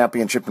this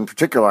championship in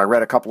particular. I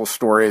read a couple of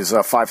stories.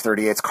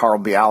 538's Carl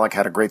Bialik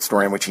had a great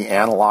story in which he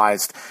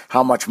analyzed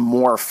how much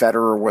more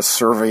Federer was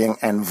serving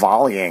and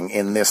volleying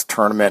in this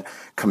tournament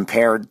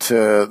compared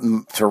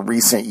to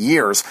recent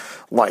years.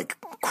 Like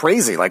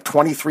crazy, like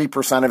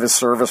 23% of his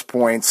service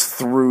points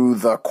through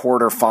the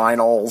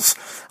quarterfinals,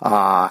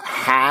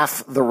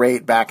 half the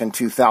rate back in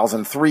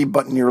 2003,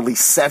 but nearly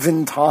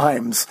 7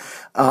 times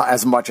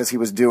as much as he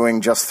was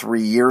doing just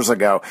 3 years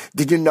ago.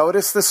 Did you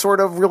notice this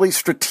sort of really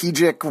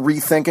strategic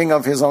rethinking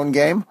of his own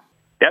game?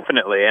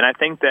 Definitely, and I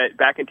think that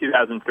back in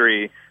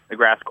 2003, the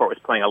grass court was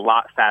playing a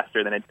lot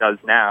faster than it does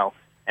now,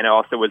 and it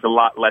also was a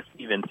lot less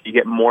even, so you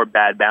get more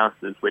bad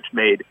bounces, which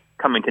made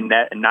coming to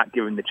net and not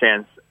giving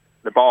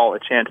the ball a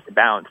chance to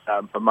bounce,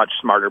 a much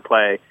smarter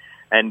play.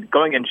 And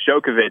going against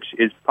Djokovic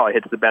probably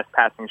hits the best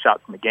passing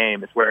shots in the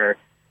game. It's where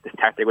this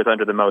tactic was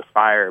under the most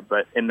fire.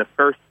 But in the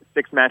first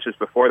 6 matches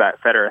before that,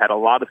 Federer had a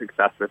lot of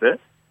success with it.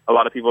 A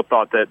lot of people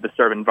thought that the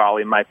serve and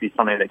volley might be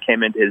something that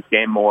came into his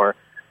game more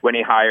when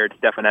he hired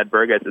Stefan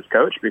Edberg as his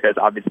coach, because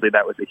obviously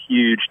that was a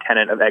huge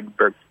tenet of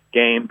Edberg's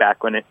game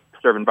back when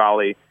serve and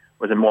volley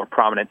was a more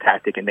prominent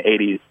tactic in the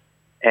 80s.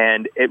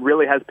 And it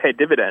really has paid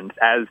dividends.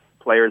 As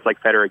players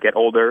like Federer get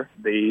older,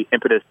 the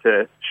impetus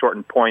to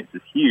shorten points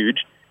is huge,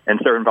 and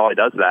serve and volley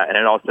does that. And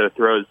it also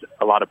throws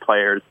a lot of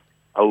players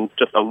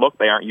just a look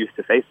they aren't used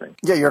to facing.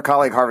 Yeah, your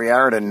colleague Harvey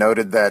Aradin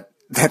noted that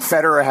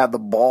Federer had the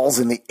balls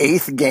in the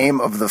 8th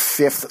game of the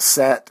 5th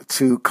set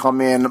to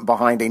come in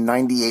behind a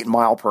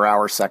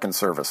 98-mile-per-hour second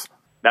service.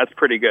 That's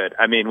pretty good.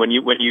 I mean, when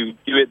you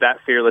do it that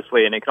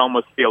fearlessly, and it can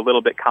almost feel a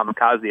little bit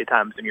kamikaze at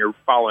times when you're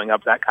following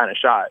up that kind of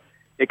shot,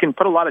 it can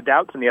put a lot of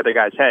doubts in the other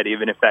guy's head,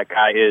 even if that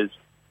guy is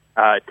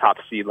top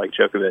seed like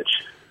Djokovic.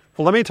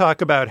 Well, let me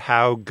talk about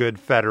how good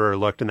Federer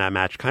looked in that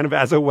match, kind of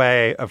as a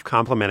way of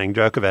complimenting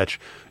Djokovic.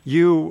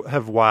 You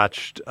have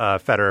watched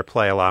Federer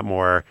play a lot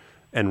more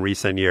in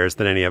recent years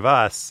than any of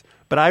us,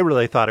 but I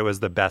really thought it was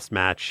the best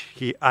match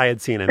I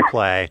had seen him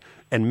play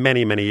in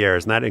many, many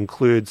years, and that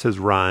includes his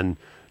run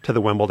to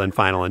the Wimbledon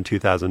final in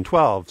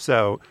 2012.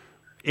 So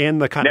in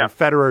the kind of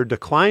Federer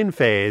decline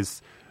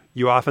phase,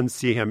 you often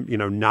see him,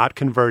 not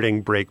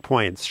converting break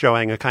points,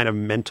 showing a kind of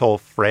mental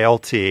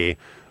frailty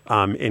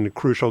in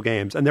crucial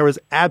games. And there was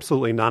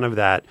absolutely none of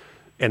that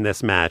in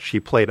this match. He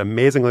played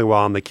amazingly well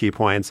on the key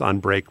points, on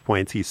break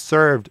points. He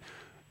served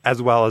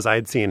as well as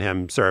I'd seen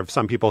him serve.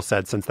 Some people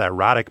said since that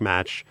Roddick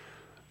match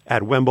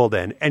at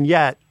Wimbledon. And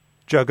yet,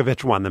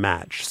 Djokovic won the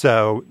match.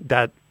 So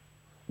that,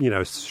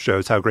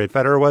 shows how great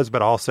Federer was,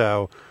 but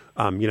also,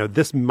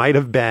 this might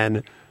have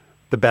been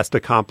the best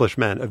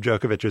accomplishment of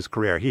Djokovic's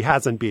career. He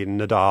hasn't beaten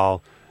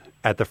Nadal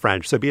at the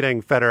French. So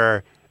beating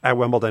Federer at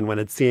Wimbledon when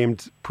it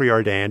seemed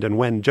preordained and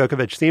when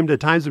Djokovic seemed at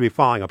times to be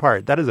falling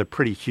apart, that is a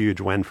pretty huge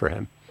win for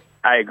him.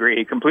 I agree.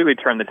 He completely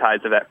turned the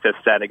tides of that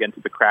 5th set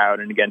against the crowd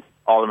and against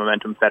all the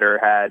momentum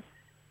Federer had.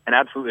 And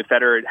absolutely,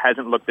 Federer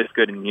hasn't looked this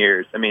good in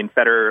years. I mean,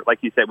 Federer, like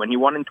you said, when he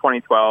won in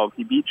 2012,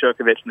 he beat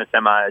Djokovic in the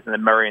semis and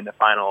then Murray in the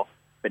final,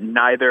 but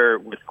neither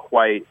was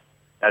quite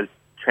as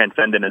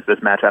transcendent as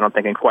this match, I don't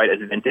think, and quite as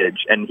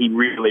vintage. And he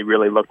really,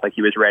 really looked like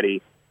he was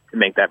ready to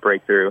make that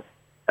breakthrough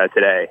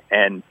today.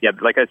 And yeah,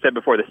 like I said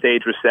before, the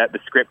stage was set. The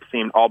script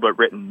seemed all but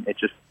written. It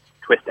just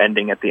twist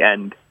ending at the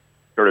end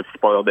sort of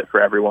spoiled it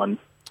for everyone.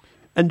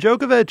 And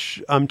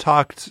Djokovic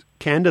talked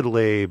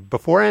candidly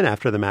before and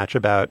after the match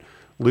about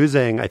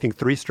losing, I think,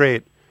 3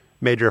 straight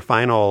major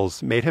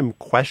finals, made him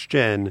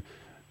question,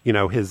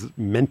 his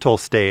mental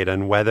state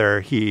and whether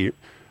he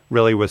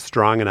really was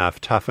strong enough,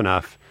 tough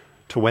enough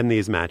to win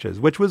these matches,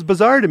 which was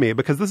bizarre to me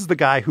because this is the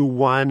guy who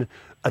won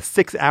a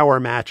 6-hour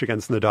match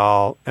against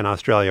Nadal in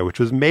Australia, which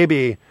was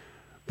maybe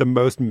the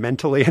most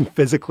mentally and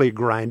physically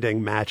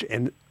grinding match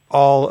in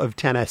all of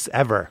tennis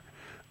ever,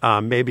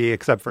 maybe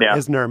except for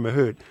Isner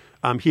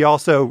Mahut. He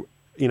also,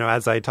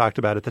 as I talked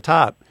about at the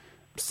top,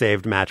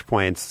 saved match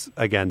points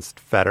against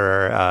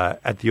Federer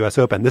at the U.S.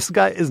 Open. This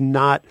guy is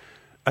not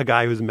a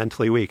guy who's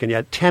mentally weak, and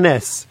yet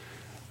tennis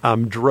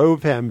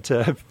drove him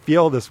to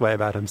feel this way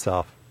about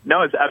himself.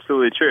 No, it's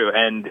absolutely true.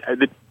 And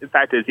the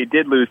fact is he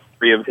did lose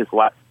 3 of his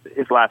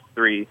last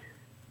 3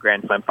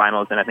 Grand Slam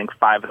finals, and I think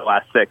 5 of the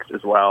last 6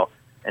 as well.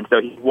 And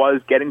so he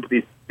was getting to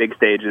these big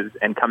stages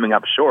and coming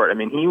up short. I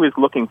mean, he was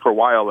looking for a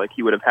while like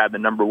he would have had the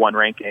number 1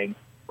 ranking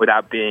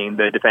without being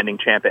the defending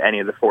champ at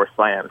any of the 4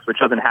 slams, which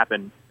doesn't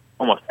happen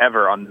almost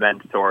ever on the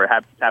men's tour. It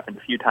happened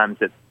a few times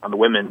on the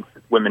women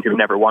who've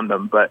never won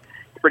them, but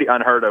it's pretty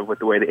unheard of with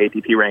the way the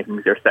ATP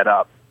rankings are set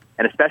up.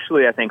 And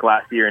especially, I think,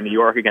 last year in New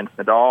York against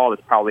Nadal,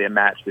 it's probably a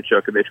match that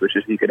Djokovic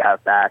wishes he could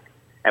have back.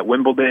 At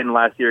Wimbledon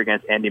last year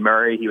against Andy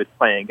Murray, he was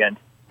playing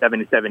against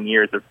 77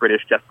 years of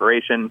British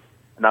desperation,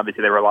 and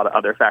obviously there were a lot of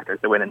other factors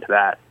that went into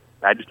that.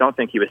 I just don't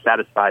think he was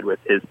satisfied with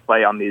his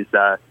play on these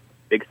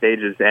big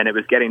stages, and it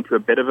was getting to a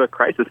bit of a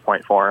crisis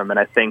point for him, and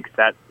I think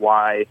that's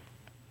why,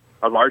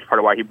 a large part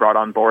of why he brought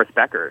on Boris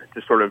Becker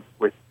to sort of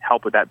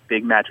help with that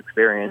big match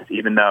experience,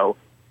 even though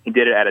he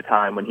did it at a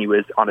time when he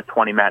was on a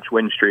 20-match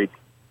win streak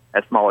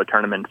at smaller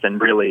tournaments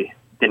and really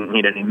didn't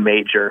need any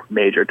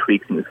major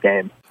tweaks in his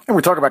game. And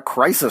we talk about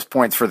crisis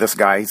points for this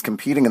guy. He's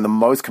competing in the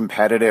most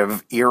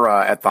competitive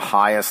era at the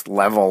highest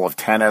level of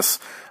tennis.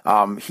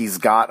 He's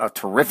got a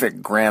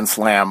terrific Grand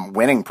Slam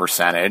winning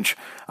percentage.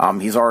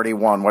 He's already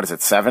won,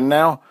 7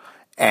 now?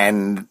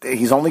 And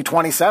he's only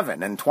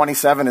 27, and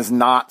 27 is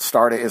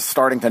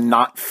starting to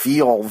not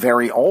feel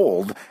very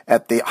old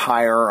at the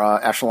higher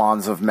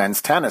echelons of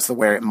men's tennis, the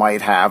way it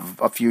might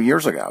have a few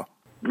years ago.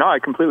 No, I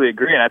completely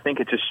agree, and I think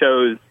it just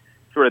shows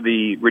sort of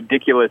the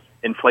ridiculous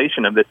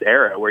inflation of this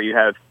era, where you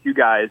have 2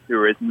 guys who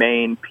are his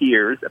main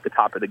peers at the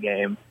top of the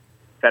game,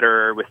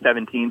 Federer with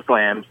 17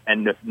 slams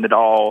and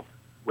Nadal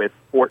with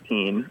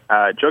 14.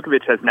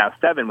 Djokovic has now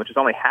 7, which is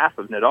only half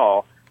of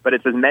Nadal, but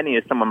it's as many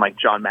as someone like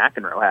John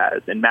McEnroe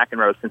has, and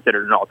McEnroe is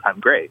considered an all-time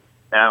great.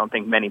 And I don't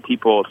think many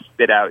people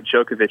spit out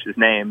Djokovic's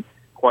name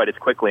quite as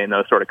quickly in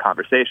those sort of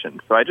conversations.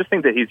 So I just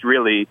think that he's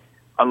really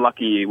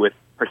unlucky with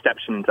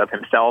perceptions of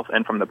himself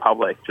and from the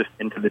public just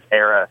into this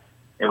era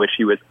in which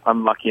he was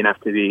unlucky enough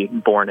to be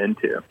born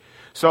into.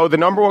 So the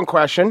number one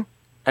question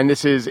and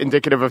this is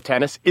indicative of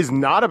tennis, is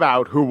not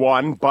about who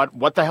won, but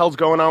what the hell's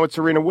going on with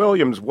Serena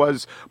Williams.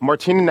 Was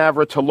Martina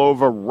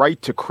Navratilova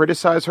right to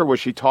criticize her? Was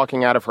she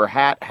talking out of her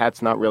hat?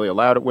 Hats not really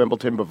allowed at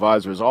Wimbledon, but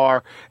visors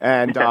are.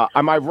 And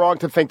am I wrong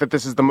to think that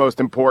this is the most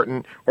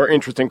important or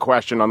interesting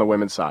question on the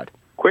women's side?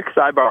 Quick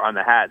sidebar on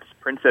the hats.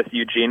 Princess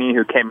Eugenie,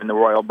 who came in the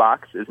royal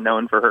box, is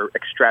known for her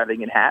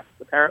extravagant hats,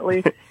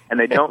 apparently, and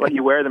they don't let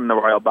you wear them in the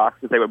royal box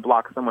because they would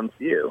block someone's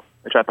view,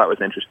 which I thought was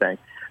interesting.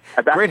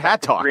 Great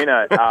hat talk.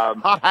 Serena,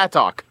 hot hat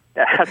talk.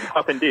 Yeah, hat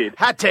talk indeed.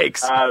 Hat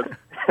takes. I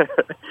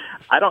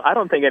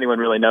don't think anyone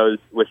really knows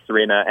with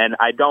Serena, and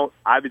I don't.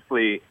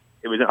 Obviously,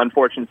 it was an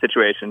unfortunate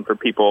situation for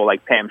people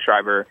like Pam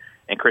Shriver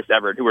and Chris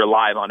Evert, who were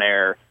live on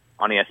air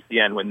on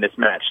ESPN when this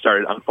match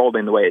started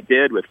unfolding the way it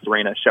did, with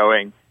Serena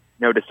showing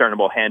no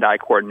discernible hand-eye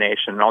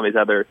coordination and all these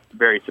other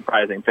very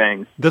surprising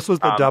things. This was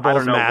the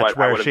doubles match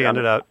where she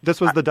ended up.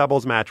 This was the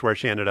doubles match where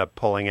she ended up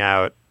pulling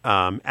out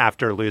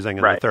after losing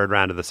in the third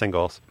round of the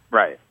singles.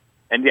 Right.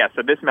 And yeah,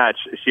 so this match,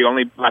 she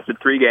only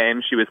lasted 3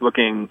 games. She was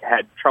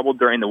had trouble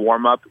during the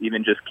warm-up,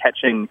 even just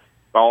catching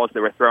balls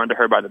that were thrown to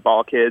her by the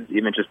ball kids,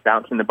 even just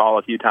bouncing the ball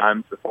a few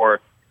times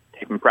before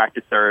taking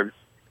practice serves.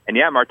 And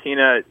yeah,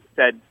 Martina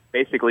said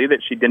basically that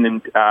she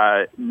didn't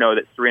know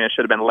that Serena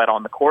should have been let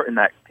on the court in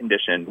that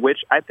condition, which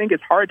I think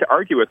is hard to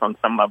argue with on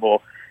some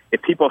level.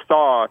 If people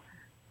saw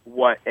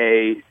what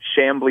a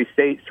shambly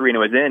state Serena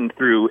was in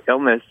through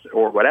illness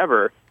or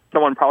whatever,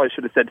 someone probably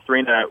should have said,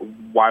 Serena,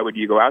 why would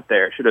you go out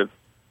there? Should have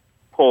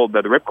pulled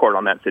the ripcord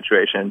on that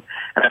situation.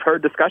 And I've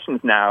heard discussions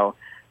now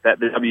that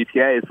the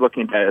WTA is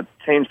looking to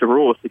change the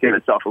rules to give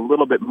itself a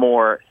little bit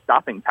more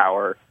stopping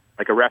power,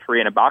 like a referee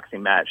in a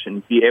boxing match,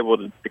 and be able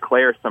to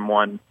declare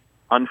someone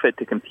unfit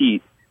to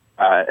compete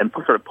and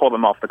sort of pull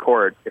them off the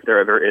court if there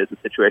ever is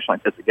a situation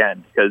like this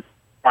again. Because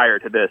prior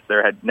to this,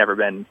 there had never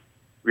been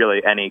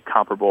really any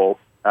comparable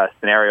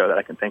scenario that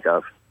I can think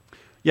of.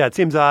 Yeah, it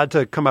seems odd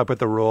to come up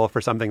with a rule for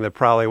something that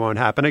probably won't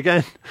happen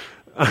again.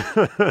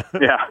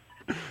 Yeah.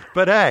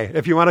 But hey,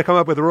 if you want to come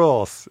up with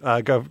rules,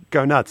 go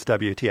nuts,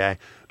 WTA.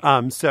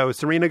 So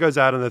Serena goes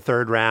out in the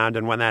third round,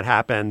 and when that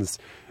happens,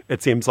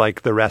 it seems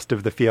like the rest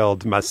of the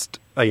field must,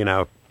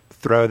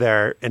 throw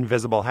their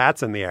invisible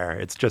hats in the air.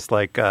 It's just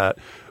like a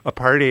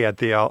party at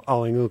the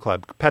All England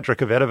Club. Petra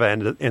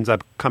Kvitova ends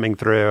up coming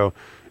through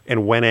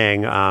and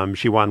winning.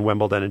 She won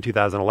Wimbledon in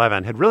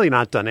 2011, had really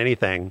not done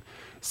anything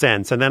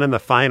since. And then in the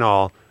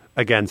final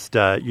against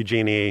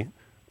Eugenie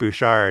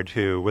Bouchard,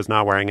 who was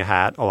not wearing a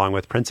hat, along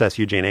with Princess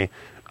Eugenie,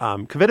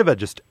 Kvitova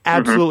just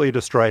absolutely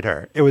destroyed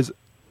her. It was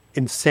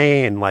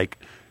insane. Like,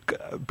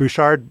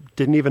 Bouchard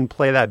didn't even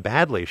play that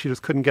badly. She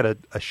just couldn't get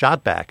a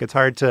shot back. It's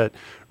hard to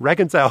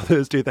reconcile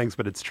those two things,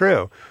 but it's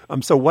true.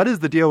 So what is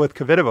the deal with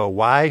Kvitova?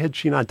 Why had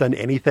she not done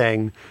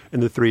anything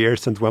in the 3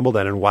 years since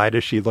Wimbledon, and why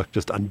does she look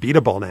just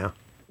unbeatable now?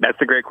 That's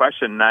a great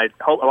question. I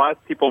hope a lot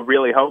of people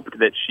really hoped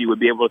that she would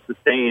be able to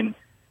sustain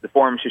the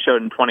form she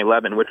showed in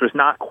 2011, which was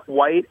not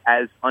quite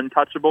as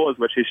untouchable as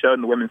what she showed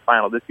in the women's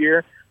final this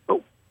year,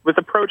 but was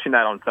approaching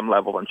that on some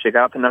level. And she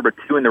got to number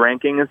 2 in the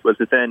rankings, was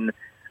within,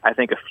 I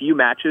think, a few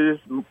matches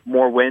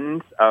more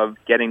wins of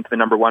getting to the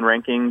number 1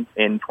 ranking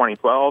in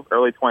 2012,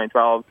 early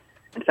 2012,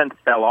 and since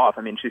fell off.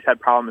 I mean, she's had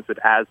problems with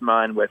asthma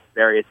and with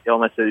various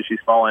illnesses.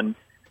 She's fallen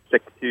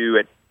sick to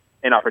at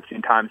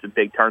inopportune times in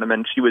big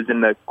tournaments. She was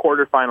in the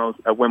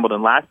quarterfinals of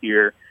Wimbledon last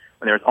year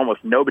when there was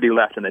almost nobody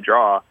left in the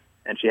draw,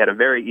 and she had a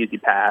very easy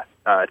path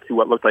to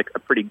what looked like a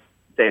pretty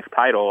safe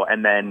title,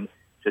 and then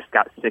just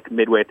got sick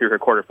midway through her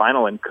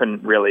quarterfinal and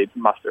couldn't really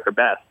muster her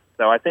best.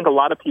 So I think a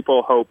lot of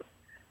people hope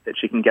that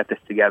she can get this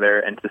together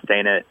and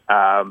sustain it.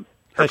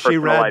 Has she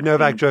read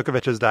Novak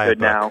Djokovic's diet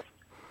book? Now.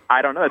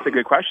 I don't know. That's a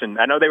good question.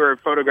 I know they were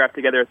photographed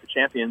together at the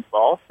Champions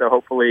Ball, so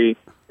hopefully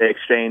they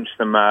exchange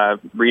some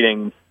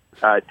reading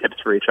tips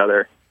for each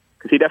other,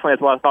 because he definitely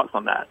has a lot of thoughts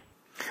on that.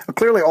 Well,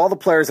 clearly, all the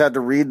players had to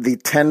read the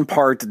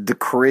 10-part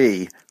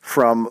decree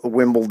from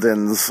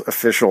Wimbledon's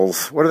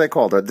officials. What are they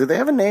called? Do they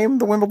have a name,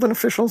 the Wimbledon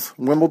officials?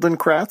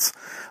 Wimbledon-crats?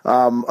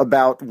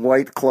 About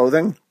white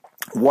clothing.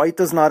 White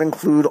does not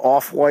include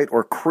off-white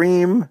or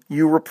cream,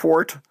 you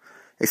report.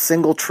 A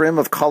single trim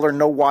of color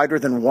no wider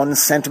than 1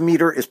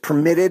 centimeter is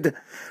permitted.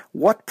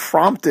 What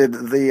prompted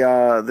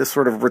this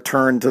sort of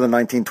return to the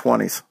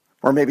 1920s,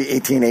 or maybe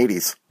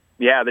 1880s?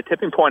 Yeah, the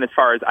tipping point, as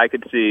far as I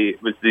could see,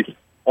 was these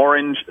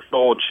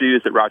orange-soled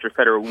shoes that Roger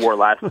Federer wore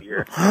last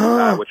year,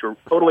 which were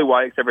totally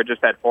white, except for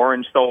just had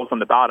orange soles on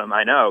the bottom.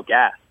 I know,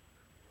 gas.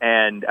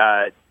 And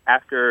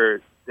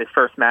after the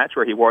first match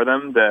where he wore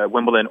them, the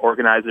Wimbledon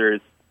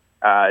organizers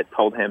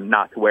told him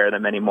not to wear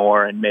them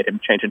anymore and made him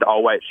change into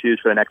all-white shoes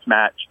for the next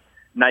match.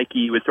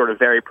 Nike was sort of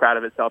very proud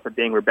of itself for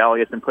being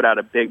rebellious and put out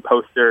a big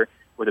poster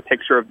with a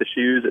picture of the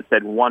shoes that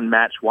said "One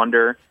Match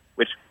Wonder,"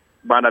 which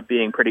wound up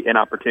being pretty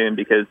inopportune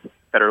because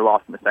Federer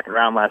lost in the second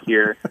round last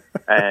year.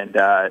 And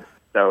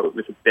so it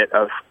was a bit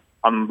of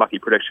unlucky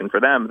prediction for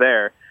them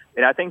there.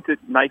 And I think that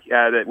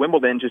that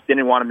Wimbledon just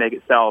didn't want to make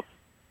itself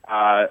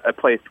a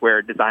place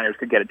where designers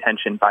could get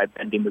attention by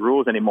bending the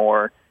rules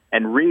anymore,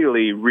 and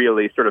really,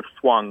 really sort of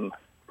swung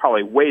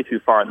probably way too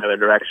far in the other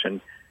direction.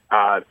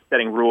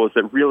 setting rules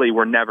that really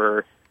were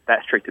never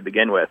that strict to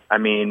begin with. I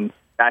mean,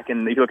 if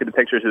you look at the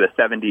pictures of the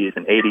 70s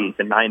and 80s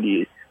and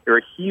 90s, there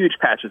were huge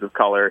patches of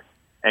color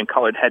and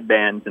colored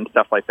headbands and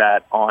stuff like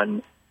that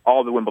on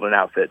all the Wimbledon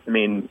outfits. I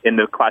mean, in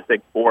the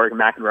classic Borg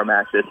McEnroe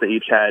matches, they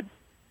each had,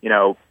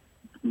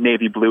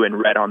 navy blue and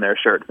red on their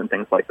shirts and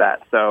things like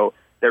that. So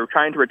they were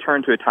trying to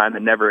return to a time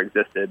that never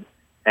existed.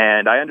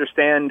 And I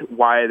understand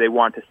why they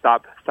want to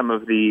stop some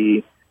of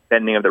the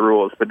bending of the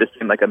rules, but this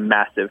seemed like a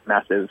massive,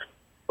 massive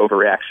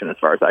overreaction as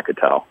far as I could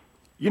tell.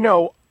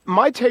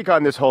 My take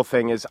on this whole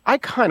thing is I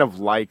kind of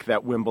like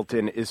that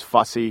Wimbledon is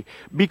fussy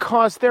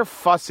because they're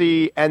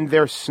fussy and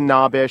they're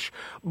snobbish,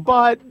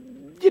 but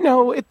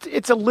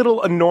it's a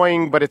little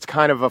annoying, but it's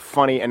kind of a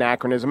funny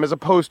anachronism as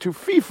opposed to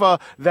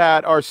FIFA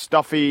that are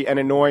stuffy and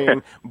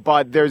annoying,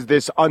 but there's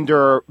this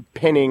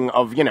underpinning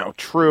of,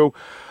 true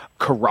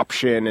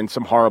corruption and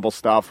some horrible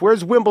stuff.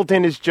 Whereas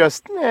Wimbledon is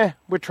just,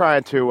 we're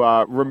trying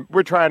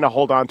to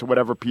hold on to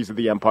whatever piece of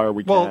the empire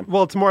we can.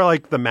 Well, it's more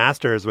like the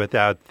Masters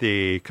without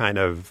the kind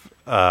of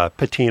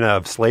patina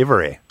of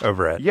slavery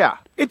over it. Yeah.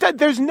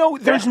 There's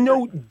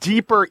no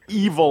deeper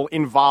evil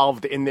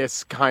involved in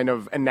this kind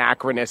of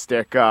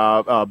anachronistic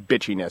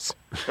bitchiness.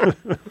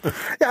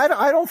 Yeah,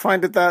 I don't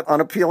find it that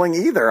unappealing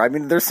either. I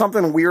mean, there's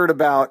something weird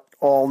about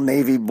all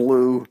navy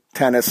blue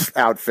tennis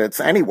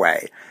outfits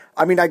anyway.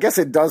 I mean, I guess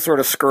it does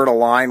sort of skirt a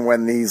line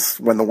when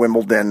the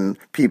Wimbledon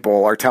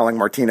people are telling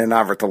Martina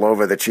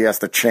Navratilova that she has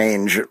to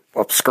change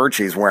a skirt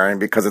she's wearing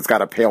because it's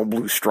got a pale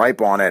blue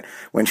stripe on it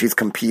when she's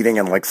competing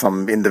in like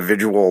some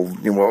individual,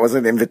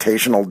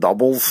 invitational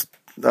doubles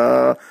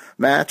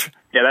match.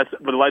 Yeah,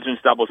 that's the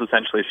Legends doubles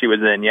essentially she was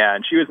in, yeah.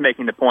 And she was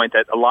making the point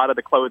that a lot of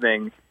the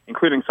clothing,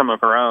 including some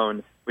of her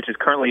own, which is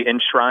currently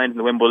enshrined in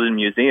the Wimbledon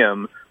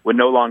Museum, would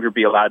no longer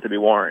be allowed to be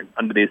worn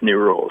under these new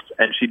rules.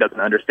 And she doesn't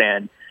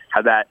understand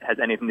how that has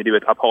anything to do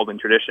with upholding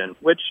tradition,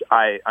 which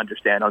I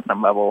understand on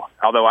some level.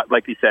 Although,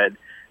 like you said,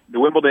 the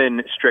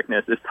Wimbledon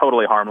strictness is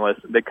totally harmless.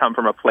 They come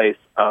from a place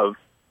of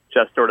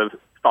just sort of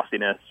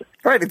fussiness.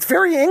 Right, it's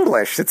very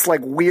English. It's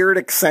like weird,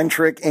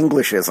 eccentric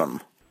Englishism.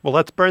 Well,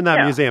 let's burn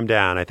that museum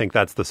down. I think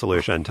that's the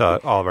solution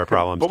to all of our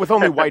problems. But with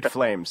only white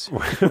flames.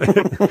 Let's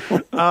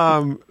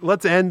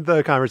end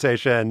the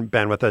conversation,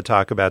 Ben, with a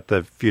talk about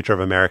the future of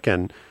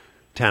American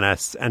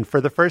tennis. And for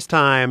the first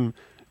time,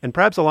 and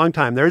perhaps a long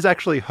time, there's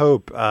actually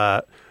hope.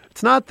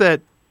 It's not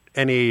that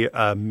any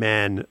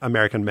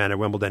American men at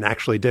Wimbledon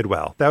actually did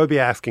well. That would be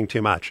asking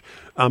too much.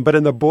 But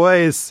in the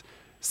boys'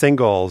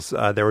 singles,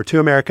 there were two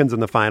Americans in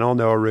the final,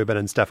 Noah Rubin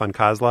and Stefan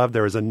Kozlov.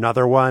 There was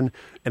another one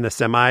in the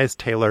semis,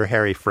 Taylor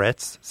Harry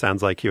Fritz.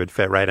 Sounds like he would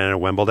fit right in at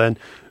Wimbledon.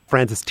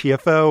 Frances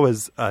Tiafoe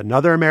was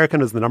another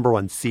American, was the number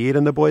one seed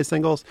in the boys'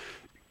 singles.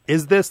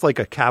 Is this like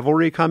a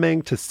cavalry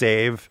coming to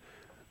save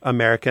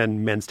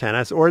American men's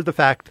tennis, or the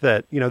fact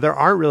that, there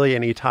aren't really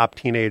any top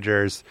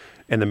teenagers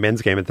in the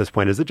men's game at this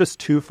point? Is it just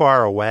too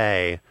far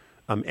away,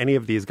 any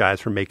of these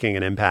guys, from making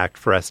an impact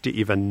for us to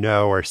even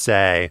know or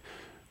say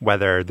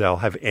whether they'll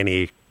have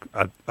any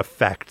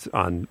effect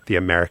on the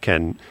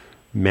American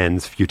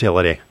men's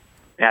futility?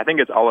 Yeah, I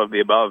think it's all of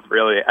the above,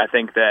 really. I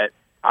think that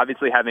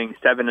obviously having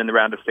 7 in the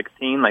round of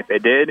 16 like they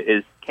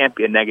did can't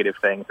be a negative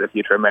thing for the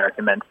future of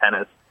American men's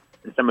tennis.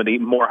 And some of the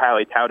more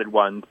highly touted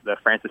ones, the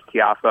Frances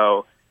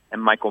Tiafoe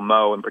and Michael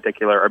Mmoh in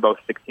particular, are both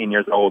 16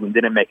 years old and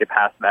didn't make it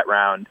past that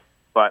round,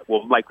 but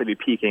will likely be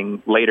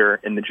peaking later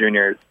in the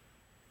juniors.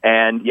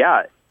 And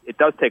yeah, it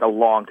does take a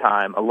long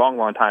time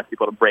for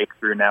people to break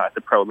through now at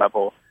the pro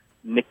level.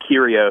 Nick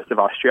Kyrgios of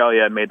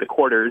Australia made the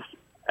quarters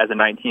as a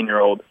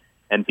 19-year-old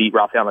and beat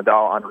Rafael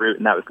Nadal en route,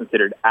 and that was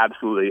considered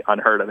absolutely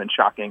unheard of and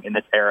shocking in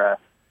this era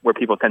where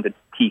people tend to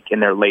peak in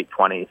their late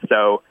 20s.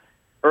 So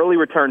early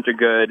returns are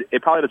good.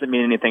 It probably doesn't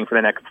mean anything for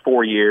the next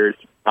 4 years,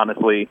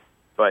 honestly,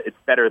 but it's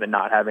better than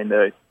not having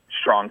the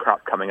strong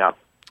crop coming up.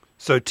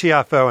 So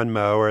Tiafoe and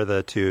Mmoh are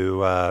the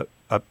two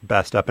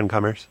best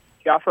up-and-comers?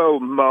 Tiafoe,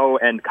 Mmoh,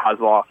 and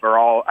Kozlov are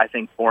all, I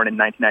think, born in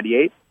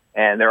 1998,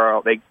 and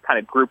they kind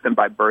of group them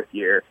by birth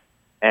year,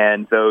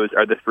 and those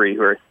are the three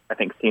who are, I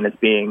think, seen as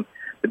being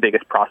the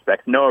biggest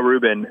prospects. Noah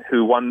Rubin,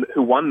 who won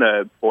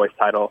the boys'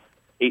 title,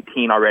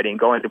 18 already, and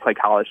going to play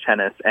college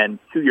tennis, and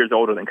 2 years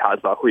older than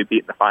Kozlov, who he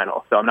beat in the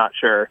final. So I'm not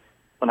sure,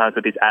 sometimes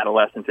with these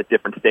adolescents at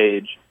different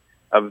stage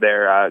of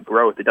their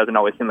growth, it doesn't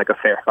always seem like a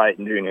fair fight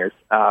in juniors.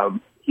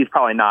 He's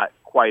probably not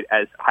quite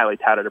as highly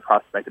touted a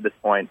prospect at this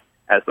point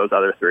as those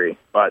other three,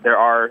 but there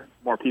are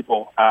more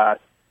people.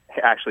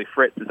 Actually,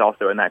 Fritz is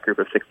also in that group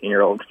of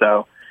 16-year-olds,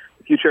 so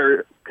the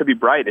future could be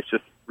bright. It's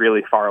just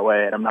really far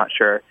away, and I'm not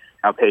sure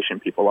how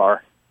patient people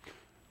are.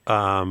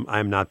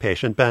 I'm not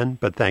patient, Ben,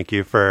 but thank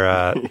you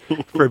for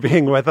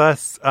being with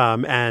us.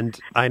 And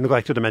I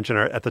neglected to mention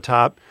at the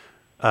top,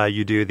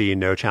 you do the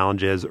No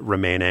Challenges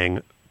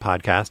Remaining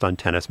podcast on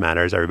Tennis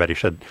Matters. Everybody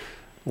should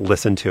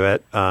listen to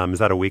it. Is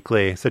that a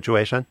weekly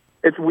situation?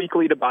 It's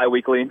weekly to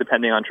bi-weekly,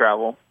 depending on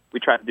travel. We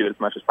try to do it as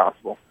much as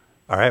possible.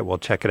 All right, well,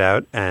 check it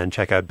out, and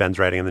check out Ben's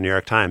writing in the New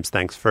York Times.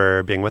 Thanks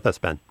for being with us,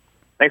 Ben.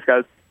 Thanks,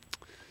 guys.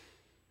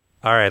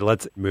 All right,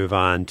 let's move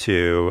on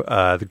to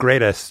the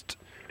greatest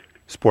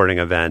sporting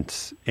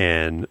event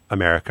in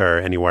America or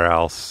anywhere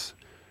else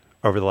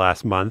over the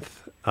last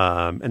month.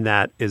 And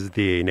that is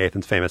the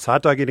Nathan's Famous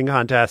Hot Dog Eating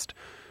Contest.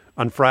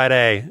 On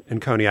Friday in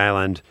Coney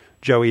Island,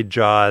 Joey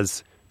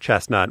Jaws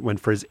Chestnut went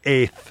for his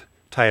 8th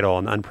title,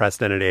 an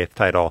unprecedented 8th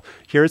title.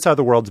 Here's how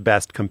the world's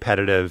best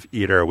competitive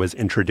eater was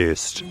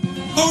introduced.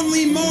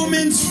 Only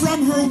moments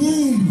from her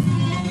womb,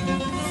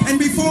 and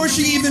before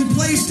she even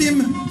placed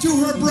him to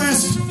her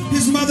breast,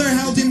 his mother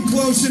held him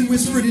close and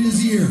whispered in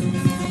his ear.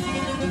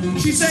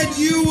 She said,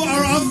 "You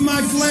are of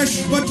my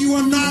flesh, but you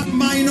are not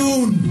mine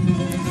own.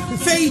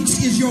 Fate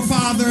is your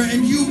father,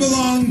 and you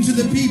belong to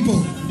the people,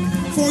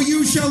 for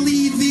you shall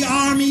lead the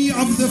army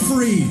of the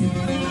free."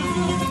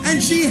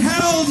 And she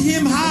held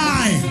him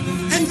high,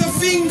 and the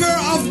finger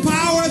of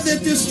power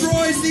that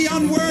destroys the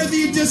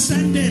unworthy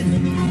descended.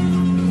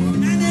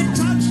 And it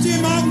touched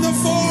him on the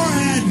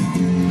forehead,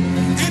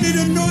 and it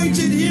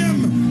anointed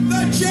him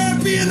the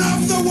champion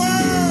of the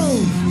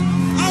world,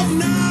 of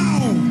now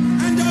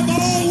and of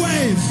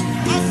always,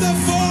 of the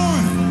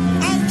 4th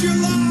of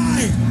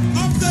July,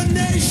 of the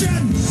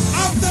nation,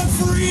 of the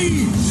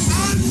free,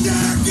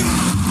 under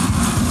God.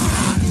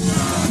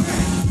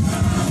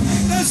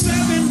 The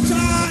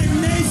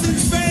 7-time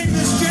Nathan's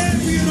Famous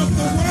champion of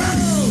the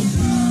world.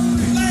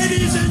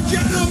 Ladies and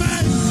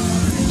gentlemen,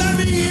 let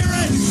me hear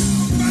it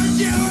for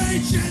Joey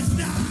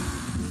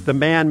Chestnut. The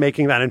man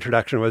making that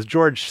introduction was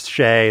George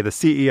Shea, the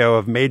CEO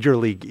of Major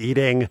League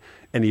Eating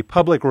and the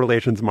public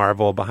relations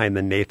marvel behind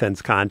the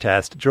Nathan's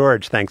contest.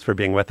 George, thanks for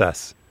being with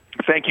us.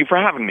 Thank you for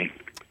having me.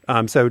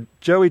 So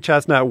Joey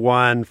Chestnut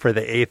won for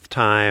the 8th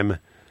time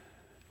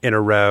in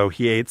a row.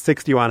 He ate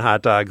 61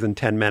 hot dogs in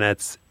 10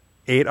 minutes,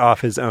 8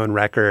 off his own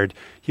record.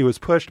 He was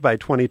pushed by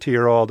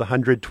 22-year-old,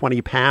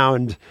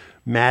 120-pound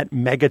Matt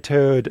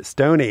Megatoad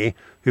Stoney,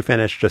 who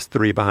finished just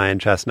 3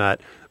 behind Chestnut.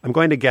 I'm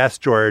going to guess,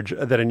 George,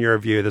 that in your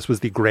view, this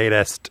was the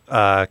greatest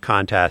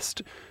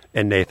contest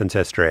in Nathan's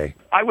history.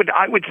 I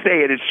would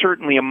say it is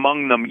certainly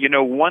among them. You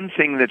know, one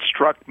thing that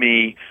struck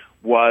me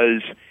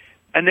was,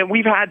 and then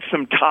we've had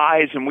some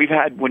ties, and we've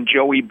had when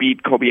Joey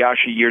beat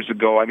Kobayashi years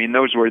ago. I mean,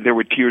 there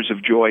were tears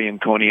of joy in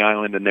Coney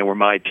Island, and they were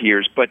my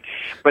tears. But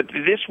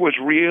this was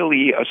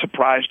really a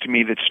surprise to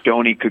me that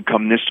Stoney could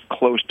come this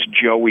close to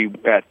Joey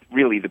at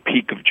really the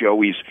peak of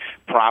Joey's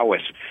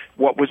prowess.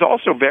 What was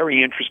also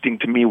very interesting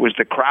to me was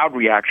the crowd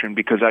reaction,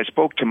 because I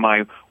spoke to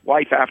my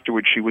wife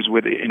afterwards. She was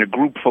in a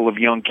group full of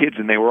young kids,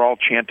 and they were all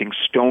chanting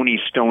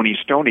Stoney, Stoney,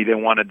 Stoney. They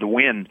wanted to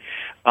win.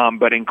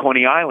 But in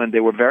Coney Island,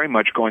 they were very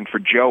much going for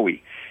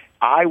Joey.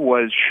 I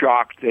was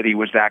shocked that he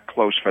was that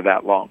close for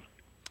that long.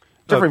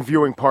 Different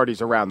viewing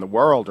parties around the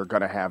world are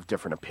going to have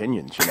different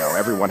opinions. You know,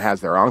 everyone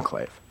has their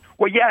enclave.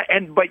 Well, yeah,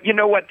 but you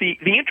know what? The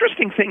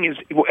interesting thing is,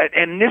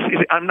 and this is,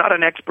 I'm not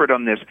an expert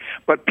on this,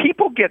 but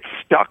people get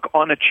stuck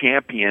on a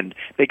champion.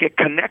 They get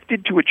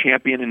connected to a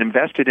champion and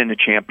invested in a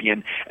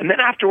champion, and then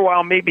after a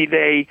while, maybe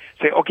they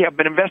say, okay, I've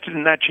been invested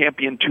in that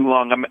champion too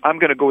long. I'm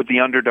going to go with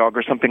the underdog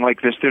or something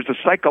like this. There's a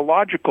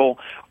psychological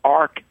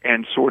arc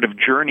and sort of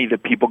journey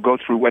that people go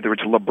through, whether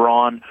it's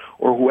LeBron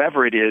or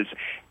whoever it is,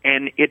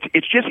 and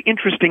it's just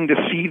interesting to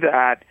see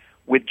that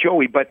with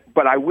Joey, but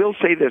I will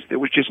say this, there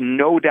was just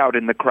no doubt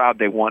in the crowd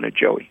they wanted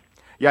Joey.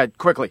 Yeah,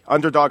 quickly.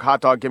 Underdog,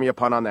 hot dog, give me a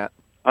pun on that.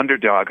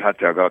 Underdog, hot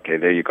dog, okay,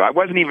 there you go. I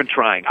wasn't even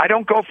trying. I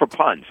don't go for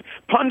puns.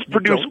 Puns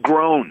produce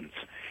groans,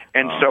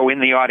 and so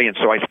in the audience,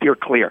 so I steer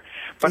clear.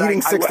 But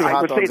eating 60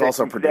 hot dogs that,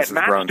 also produces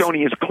Matt groans.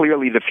 Stoney is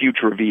clearly the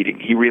future of eating.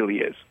 He really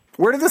is.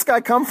 Where did this guy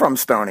come from,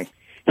 Stoney?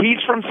 He's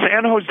from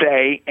San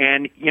Jose,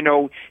 and, you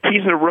know,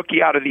 he's a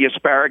rookie out of the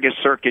asparagus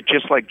circuit,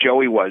 just like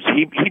Joey was.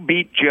 He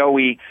beat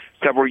Joey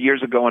several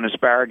years ago in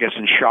asparagus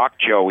and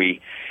shocked Joey.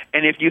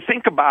 And if you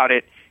think about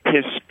it,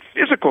 his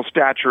physical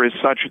stature is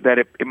such that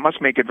it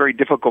must make it very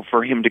difficult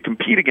for him to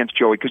compete against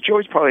Joey, because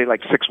Joey's probably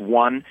like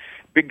 6'1",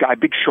 big guy,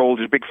 big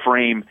shoulders, big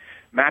frame.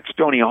 Matt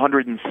Stoney,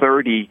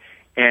 130,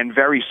 and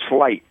very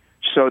slight.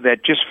 So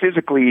that just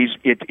physically,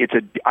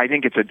 I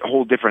think it's a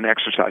whole different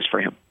exercise for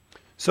him.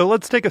 So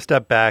let's take a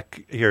step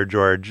back here,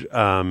 George.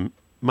 My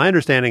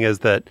understanding is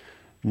that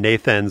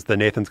the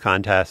Nathan's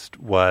contest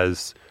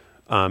was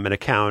an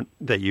account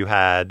that you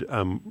had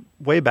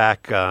way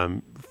back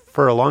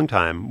for a long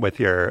time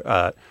with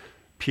your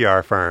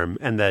PR firm,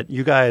 and that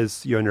you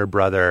and your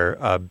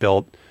brother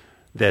built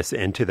this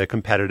into the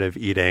competitive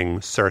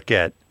eating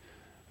circuit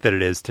that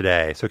it is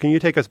today. So can you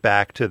take us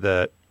back to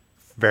the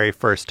very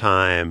first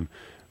time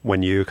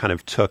when you kind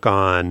of took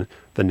on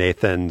the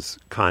Nathan's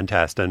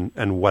contest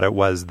and what it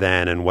was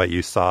then and what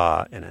you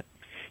saw in it?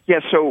 Yeah,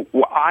 so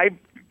I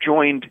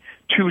joined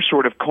two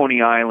sort of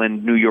Coney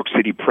Island, New York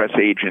City press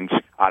agents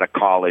out of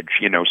college,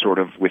 you know, sort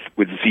of with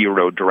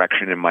zero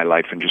direction in my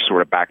life, and just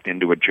sort of backed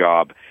into a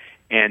job.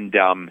 And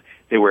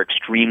they were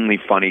extremely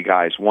funny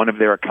guys. One of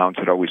their accounts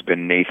had always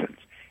been Nathan's.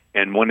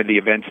 And one of the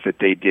events that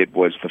they did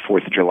was the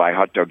 4th of July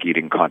hot dog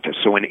eating contest.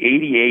 So in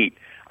 '88,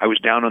 I was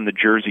down on the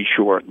Jersey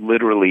Shore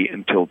literally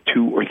until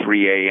 2 or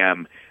 3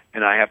 a.m.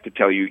 and I have to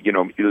tell you,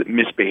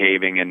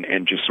 misbehaving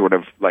and just sort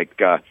of like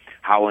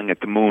howling at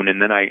the moon.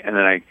 And then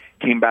I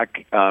came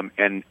back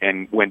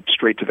and went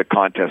straight to the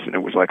contest, and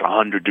it was like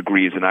 100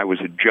 degrees, and I was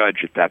a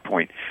judge at that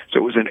point. So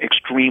it was an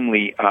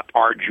extremely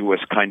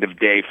arduous kind of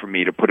day for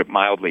me, to put it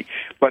mildly.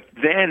 But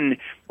then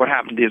what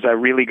happened is I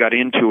really got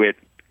into it.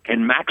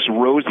 And Max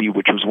Rosie,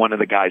 which was one of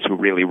the guys who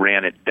really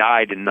ran it,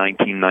 died in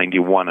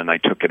 1991, and I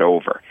took it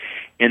over.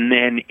 And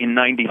then in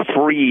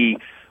 93,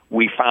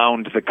 we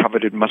found the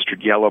coveted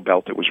mustard yellow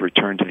belt that was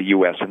returned to the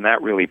U.S., and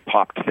that really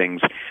popped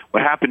things.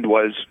 What happened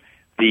was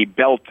the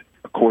belt,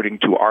 according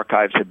to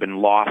archives, had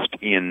been lost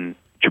in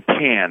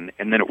Japan,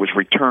 and then it was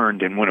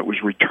returned. And when it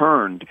was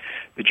returned,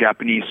 the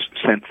Japanese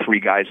sent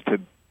 3 guys to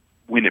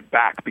win it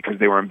back because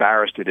they were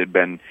embarrassed it had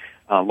been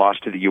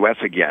lost to the U.S.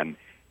 again.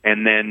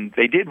 And then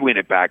they did win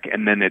it back,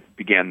 and then it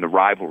began the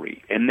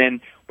rivalry. And then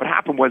what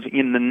happened was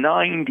in the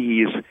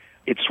 90s,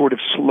 it sort of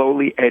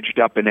slowly edged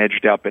up and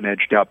edged up and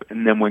edged up.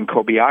 And then when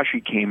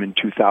Kobayashi came in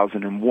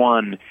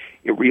 2001,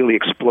 it really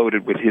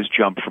exploded with his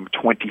jump from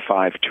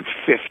 25 to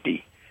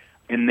 50.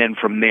 And then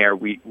from there,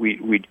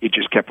 it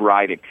just kept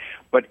riding.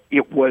 But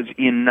it was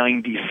in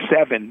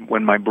 97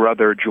 when my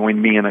brother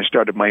joined me, and I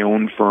started my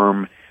own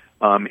firm,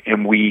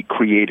 and we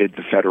created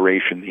the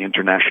federation, the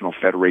International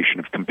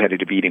Federation of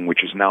Competitive Eating,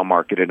 which is now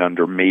marketed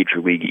under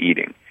Major League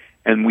Eating.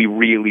 And we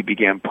really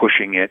began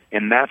pushing it,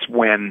 and that's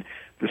when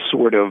the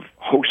sort of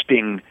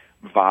hosting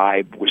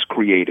vibe was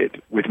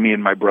created, with me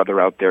and my brother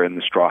out there in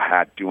the straw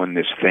hat doing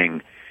this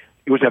thing.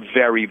 It was a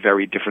very,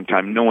 very different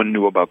time. No one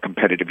knew about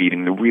competitive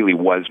eating. There really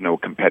was no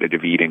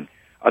competitive eating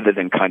other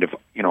than kind of,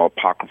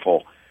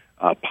 apocryphal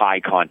pie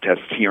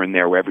contests here and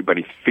there where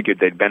everybody figured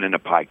they'd been in a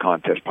pie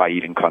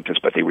eating contest,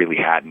 but they really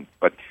hadn't.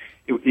 But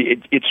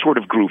it sort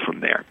of grew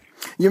from there.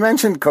 You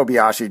mentioned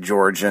Kobayashi,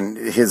 George, and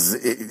his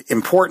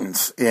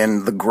importance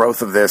in the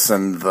growth of this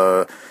and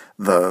the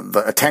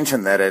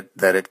attention that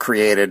it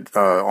created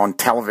on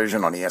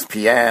television, on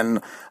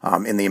ESPN,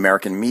 in the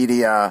American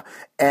media.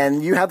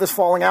 And you had this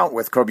falling out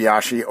with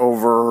Kobayashi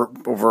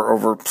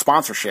over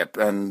sponsorship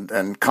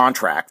and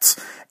contracts.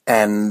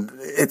 And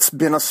it's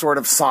been a sort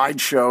of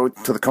sideshow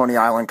to the Coney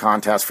Island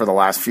contest for the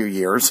last few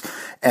years.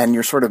 And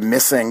you've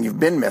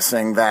been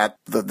missing that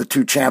the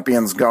 2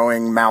 champions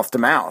going mouth to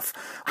mouth.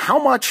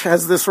 How much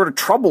has this sort of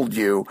troubled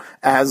you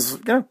as a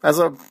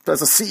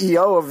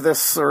CEO of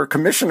this or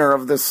commissioner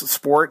of this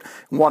sport,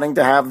 wanting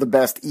to have the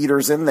best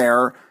eaters in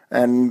there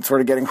and sort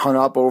of getting hung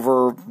up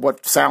over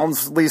what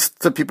sounds, at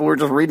least to people who are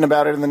just reading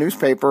about it in the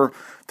newspaper,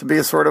 to be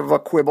a sort of a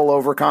quibble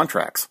over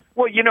contracts?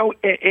 Well,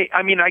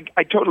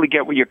 I totally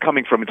get where you're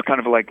coming from. It's kind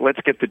of like,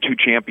 let's get the 2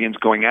 champions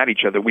going at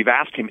each other. We've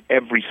asked him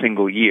every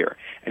single year,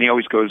 and he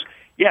always goes,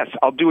 yes,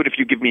 I'll do it if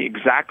you give me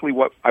exactly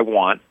what I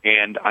want,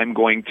 and I'm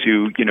going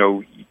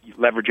to,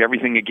 leverage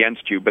everything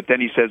against you. But then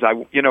he says,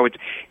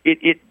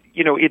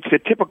 it's a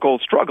typical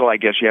struggle, I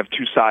guess. You have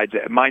 2 sides.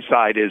 My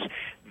side is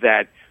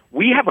that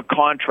we have a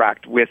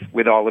contract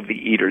with all of the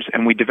eaters,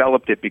 and we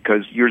developed it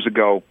because years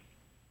ago,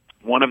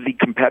 one of the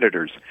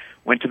competitors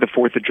went to the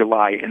 4th of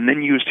July and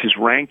then used his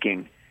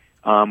ranking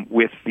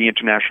with the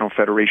International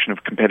Federation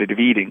of Competitive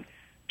Eating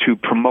to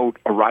promote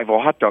a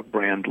rival hot dog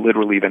brand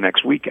literally the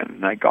next weekend.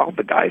 And I called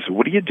the guys,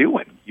 what are you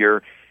doing?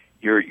 You're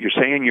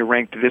saying you're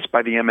ranked this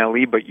by the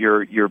MLE, but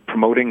you're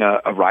promoting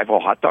a rival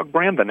hot dog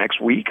brand the next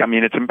week? I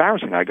mean, it's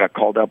embarrassing. I got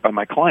called out by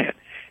my client.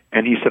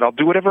 And he said, I'll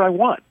do whatever I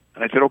want.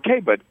 And I said,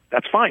 okay, but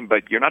that's fine,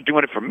 but you're not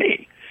doing it for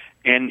me.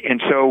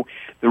 And so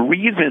the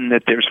reason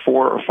that there's $400,000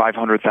 or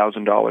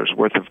 $500,000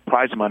 worth of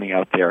prize money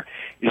out there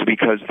is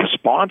because the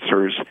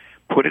sponsors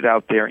put it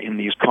out there in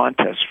these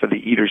contests for the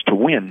eaters to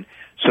win,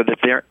 so that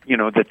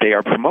they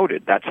are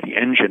promoted. That's the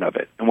engine of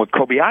it. And what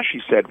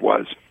Kobayashi said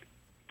was,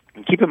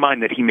 and keep in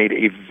mind that he made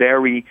a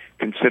very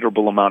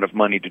considerable amount of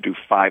money to do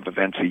 5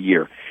 events a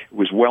year. It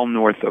was well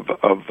north of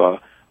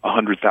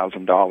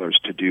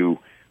 $100,000 to do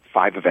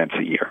 5 events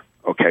a year.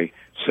 Okay,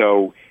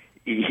 so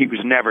he was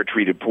never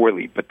treated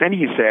poorly. But then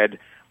he said,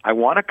 I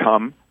want to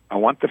come, I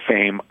want the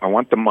fame, I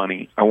want the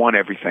money, I want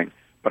everything,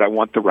 but I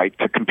want the right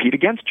to compete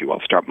against you. I'll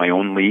start my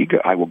own league.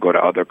 I will go to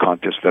other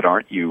contests that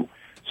aren't you.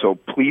 So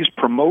please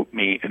promote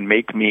me and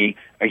make me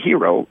a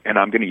hero, and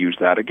I'm going to use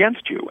that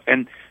against you.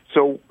 And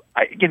so,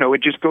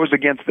 it just goes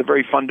against the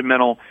very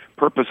fundamental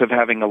purpose of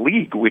having a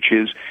league, which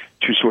is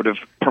to sort of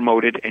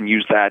promote it and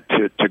use that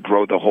to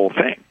grow the whole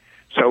thing.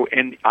 So,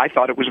 and I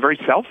thought it was very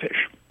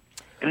selfish.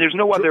 And there's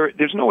no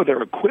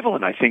other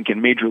equivalent, I think,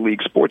 in Major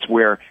League sports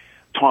where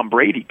Tom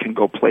Brady can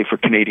go play for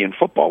Canadian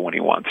football when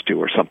he wants to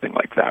or something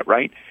like that,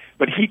 right?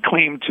 But he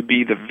claimed to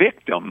be the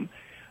victim,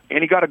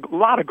 and he got a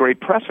lot of great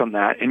press on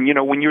that. And,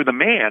 when you're the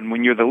man,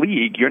 when you're the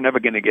league, you're never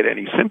going to get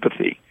any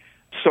sympathy.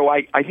 So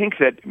I think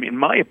that, in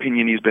my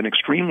opinion, he's been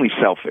extremely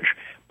selfish.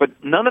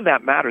 But none of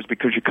that matters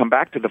because you come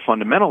back to the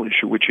fundamental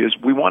issue, which is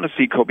we want to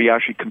see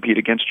Kobayashi compete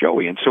against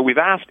Joey. And so we've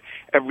asked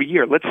every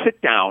year, let's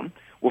sit down,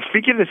 we'll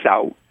figure this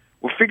out,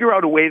 we'll figure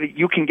out a way that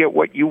you can get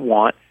what you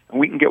want and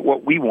we can get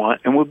what we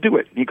want, and we'll do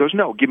it. And he goes,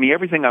 no, give me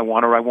everything I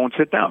want or I won't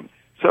sit down.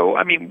 So,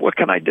 what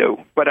can I do?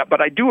 But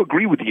I do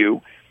agree with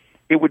you.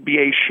 it would be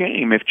a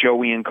shame if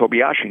Joey and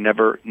Kobayashi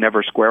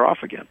never square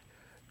off again.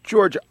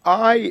 George,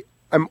 I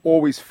am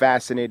always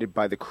fascinated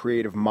by the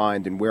creative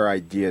mind and where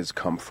ideas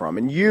come from.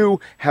 And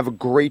you have a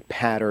great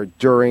pattern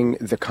during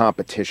the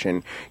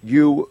competition.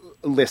 You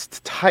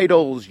list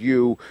titles,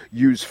 you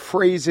use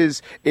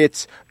phrases.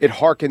 It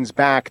harkens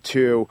back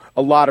to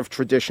a lot of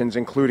traditions,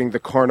 including the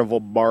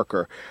carnival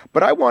barker.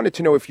 But I wanted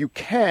to know if you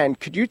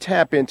could you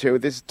tap into,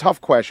 this is a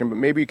tough question, but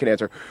maybe you can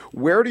answer,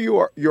 where do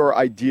your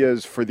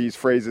ideas for these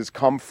phrases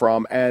come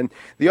from? And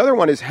the other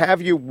one is,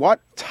 what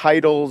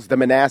titles, the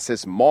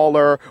Manassas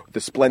Mauler, the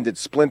Splendid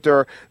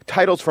Splinter,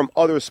 titles from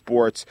other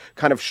sports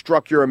kind of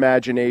struck your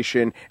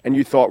imagination and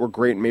you thought were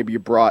great, and maybe you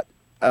brought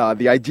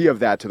the idea of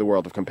that to the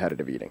world of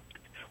competitive eating?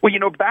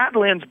 Well,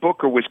 Badlands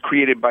Booker was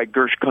created by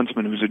Gersh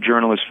Kuntzman, who's a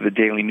journalist for the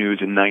Daily News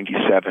in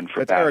 '97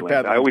 for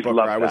Badlands. I always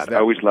loved that. I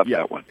always loved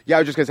that one. Yeah, I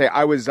was just going to say,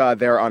 I was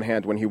there on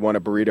hand when he won a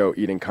burrito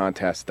eating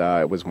contest.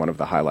 It was one of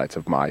the highlights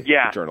of my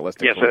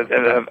journalistic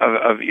career.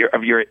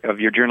 of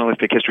your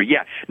journalistic history.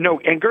 Yeah,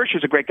 no, and Gersh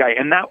is a great guy,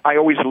 and that I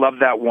always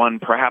loved that one.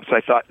 Perhaps I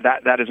thought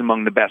that is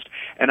among the best.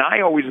 And I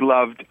always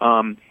loved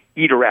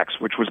Eater X,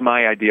 which was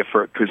my idea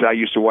because I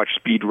used to watch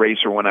Speed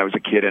Racer when I was a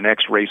kid, and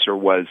X Racer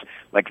was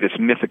like this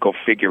mythical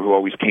figure who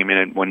always came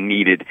in when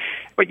needed.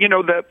 But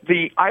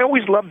I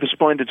always loved the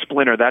Splendid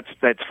Splinter.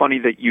 That's funny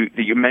that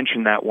you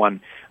mentioned that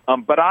one.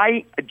 But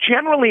I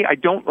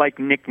don't like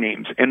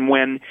nicknames. And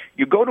when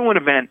you go to an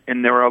event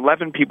and there are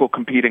 11 people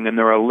competing and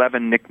there are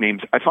 11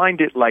 nicknames, I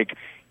find it like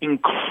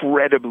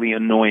incredibly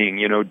annoying.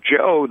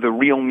 Joe, the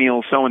real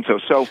Neil, so-and-so.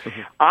 So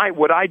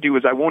what I do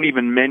is I won't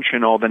even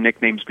mention all the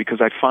nicknames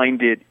because I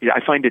find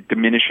it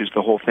diminishes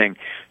the whole thing.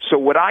 So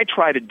what I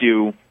try to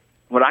do,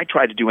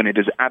 and it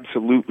is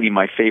absolutely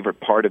my favorite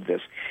part of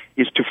this,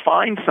 is to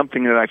find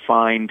something that I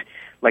find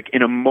like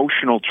an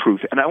emotional truth.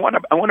 And I want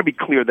to be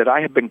clear that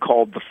I have been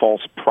called the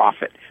false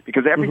prophet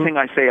because everything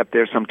I say up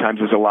there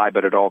sometimes is a lie,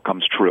 but it all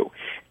comes true.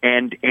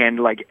 And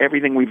like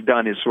everything we've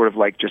done is sort of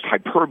like just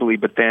hyperbole,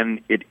 but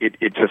then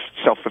it's a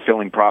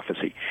self-fulfilling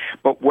prophecy.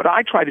 But what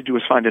I try to do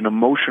is find an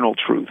emotional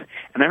truth.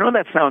 And I know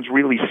that sounds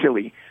really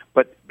silly,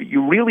 but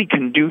you really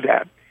can do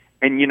that.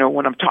 And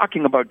when I'm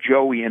talking about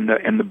Joey and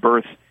the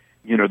birth,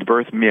 the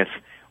birth myth,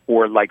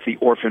 or like the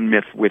orphan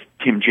myth with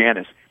Tim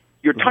Janus,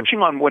 you're touching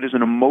on what is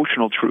an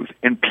emotional truth.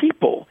 And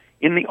people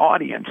in the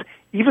audience,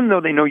 even though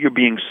they know you're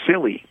being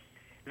silly,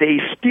 they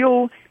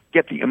still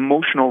get the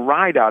emotional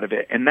ride out of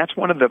it. And that's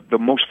one of the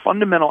most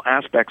fundamental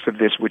aspects of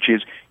this, which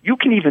is you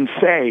can even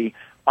say,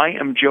 I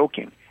am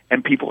joking,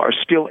 and people are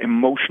still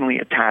emotionally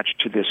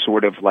attached to this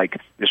sort of like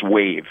this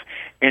wave.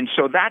 And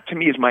so that to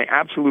me is my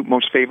absolute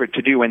most favorite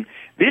to do. And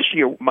this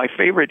year, my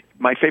favorite,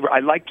 I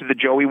liked the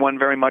Joey one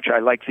very much. I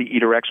liked the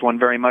Eater X one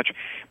very much.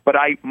 But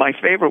my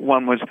favorite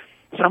one was,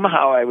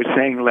 somehow I was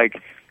saying, like,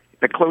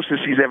 the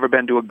closest he's ever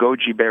been to a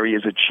goji berry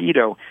is a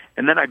Cheeto.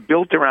 And then I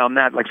built around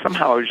that, like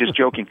somehow I was just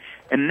joking.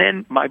 And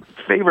then my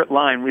favorite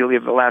line really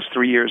of the last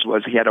 3 years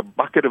was he had a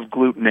bucket of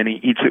gluten and he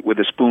eats it with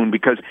a spoon,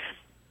 because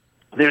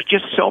there's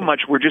just so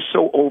much, we're just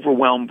so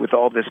overwhelmed with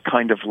all this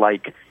kind of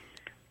like,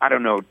 I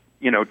don't know,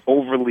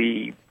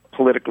 overly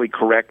politically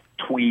correct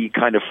twee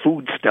kind of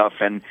food stuff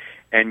and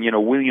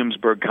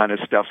Williamsburg kind of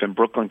stuff and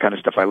Brooklyn kind of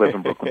stuff. I live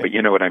in Brooklyn, but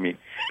you know what I mean.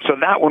 So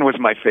that one was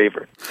my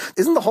favorite.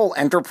 Isn't the whole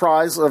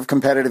enterprise of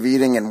competitive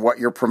eating and what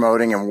you're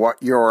promoting and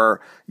what your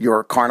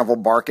carnival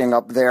barking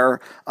up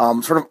there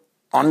sort of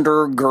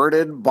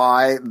undergirded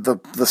by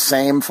the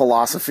same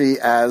philosophy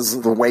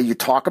as the way you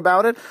talk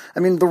about it? I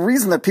mean, the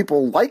reason that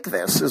people like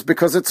this is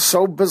because it's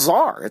so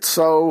bizarre. It's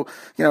so,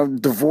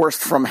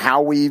 divorced from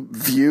how we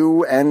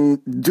view and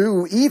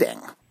do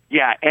eating.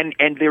 Yeah, and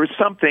there is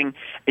something,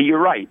 you're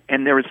right,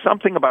 and there is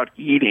something about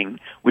eating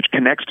which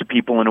connects to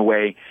people in a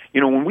way.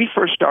 When we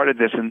first started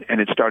this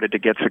and it started to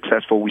get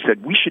successful, we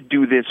said we should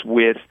do this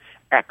with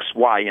X,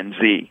 Y, and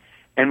Z.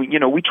 And,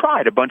 we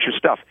tried a bunch of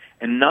stuff,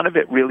 and none of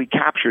it really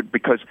captured,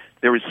 because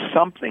there is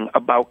something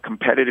about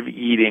competitive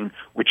eating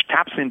which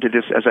taps into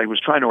this, as I was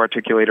trying to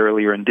articulate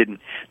earlier and didn't,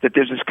 that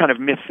there's this kind of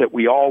myth that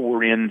we all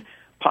were in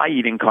pie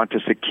eating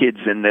contests as kids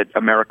and that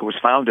America was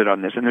founded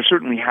on this, and there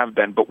certainly have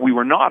been, but we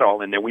were not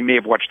all in there. We may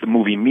have watched the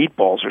movie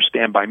Meatballs or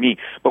Stand By Me,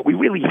 but we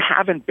really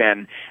haven't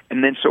been.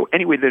 And then so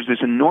anyway, there's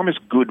this enormous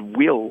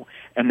goodwill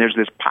and there's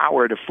this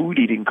power to food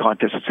eating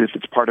contests as if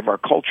it's part of our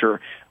culture,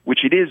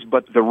 which it is,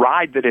 but the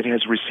ride that it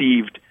has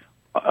received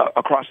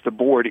across the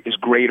board is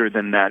greater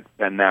than that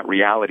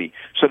reality.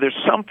 So there's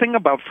something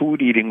about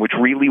food eating which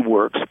really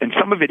works, and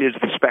some of it is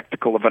the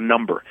spectacle of a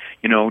number.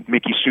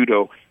 Mickey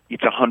Sudo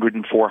eats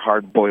 104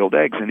 hard-boiled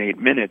eggs in 8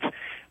 minutes.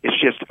 It's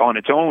just on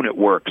its own it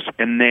works.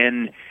 And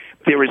then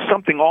there is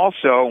something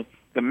also,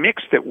 the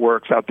mix that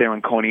works out there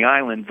in Coney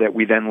Island that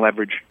we then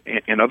leverage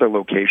in other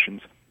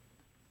locations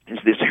is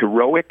this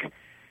heroic,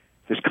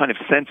 this kind of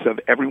sense of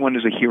everyone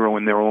is a hero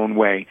in their own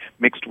way,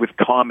 mixed with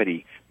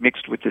comedy,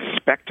 mixed with the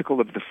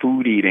spectacle of the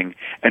food eating,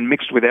 and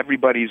mixed with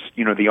everybody's,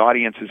 the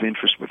audience's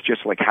interest with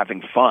just like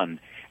having fun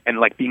and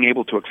like being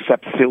able to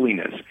accept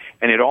silliness.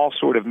 And it all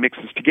sort of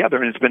mixes together,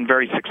 and it's been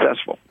very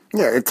successful.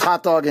 Yeah, it's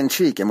hot dog in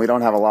cheek, and we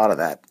don't have a lot of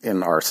that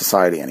in our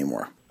society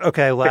anymore.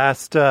 Okay,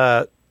 last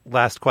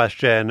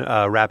question,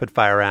 rapid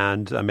fire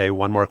round. Maybe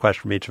one more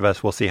question from each of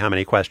us. We'll see how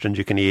many questions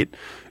you can eat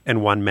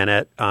in 1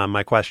 minute.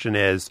 My question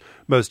is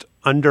most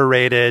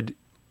underrated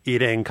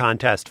eating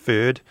contest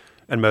food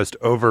and most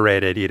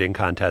overrated eating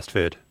contest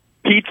food.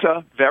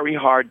 Pizza, very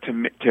hard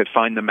to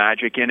find the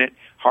magic in it.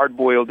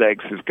 Hard-boiled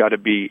eggs has got to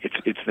be,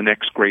 it's the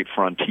next great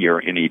frontier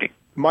in eating.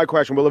 My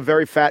question, will a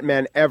very fat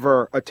man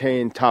ever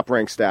attain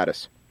top-ranked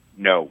status?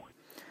 No.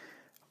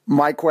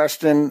 My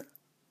question,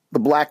 the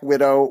Black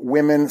Widow,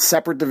 women,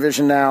 separate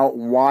division now.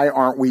 Why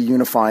aren't we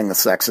unifying the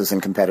sexes in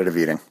competitive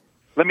eating?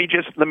 Let me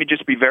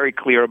just be very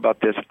clear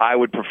about this. I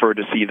would prefer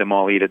to see them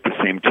all eat at the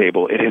same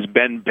table. It has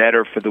been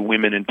better for the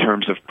women in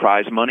terms of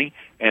prize money,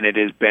 and it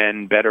has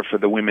been better for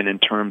the women in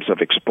terms of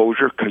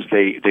exposure because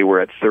they were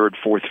at third,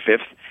 fourth,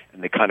 fifth,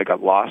 and they kind of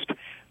got lost.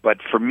 But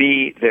for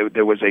me,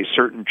 there was a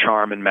certain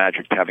charm and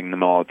magic to having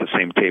them all at the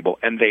same table,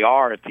 and they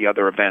are at the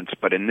other events.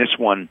 But in this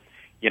one,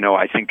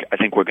 I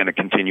think we're going to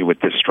continue with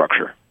this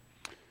structure.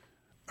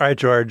 All right,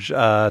 George,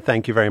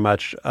 thank you very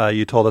much.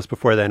 You told us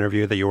before the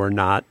interview that you were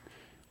not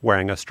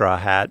wearing a straw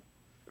hat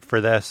for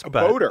this.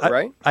 But boater,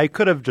 right? I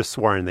could have just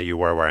sworn that you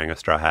were wearing a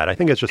straw hat. I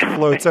think it just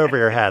floats over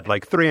your head,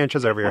 like 3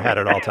 inches over your head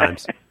at all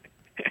times.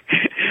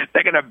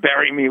 They're going to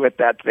bury me with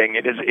that thing.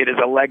 It is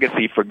a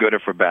legacy for good or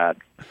for bad.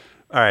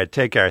 All right,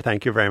 take care.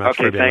 Thank you very much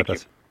for being with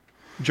us.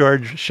 You.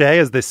 George Shea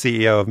is the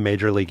CEO of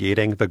Major League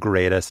Eating, the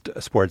greatest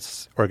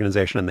sports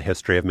organization in the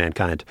history of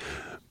mankind.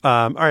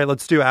 All right,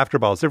 let's do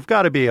afterballs. There've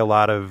got to be a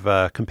lot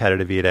of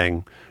competitive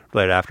eating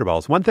related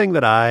afterballs. One thing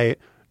that I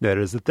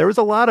noted is that there was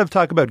a lot of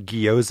talk about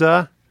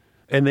gyoza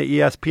in the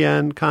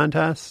ESPN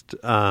contest.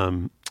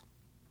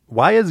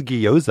 Why is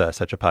gyoza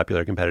such a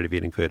popular competitive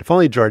eating food? If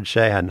only George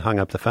Shea hadn't hung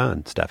up the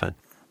phone, Stefan.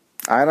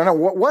 I don't know.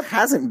 What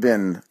hasn't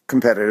been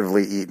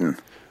competitively eaten?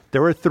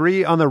 There were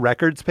 3 on the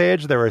records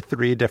page. There were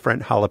 3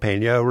 different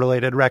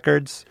jalapeno-related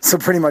records. So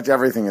pretty much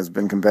everything has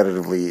been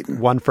competitively eaten.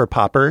 1 for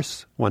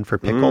poppers, 1 for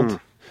pickled.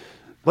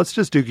 Let's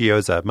just do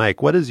gyoza.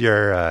 Mike, what is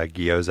your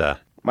gyoza?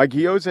 My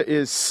gyoza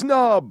is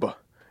snub.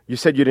 You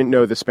said you didn't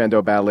know the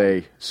Spandau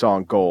Ballet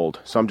song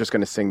Gold, so I'm just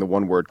going to sing the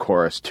one-word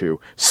chorus to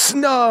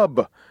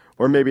snub.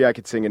 Or maybe I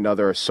could sing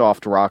another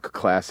soft rock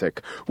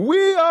classic.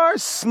 We are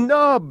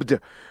snubbed.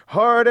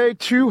 Heartache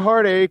to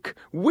heartache.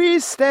 We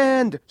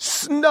stand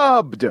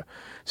snubbed.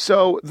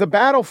 So the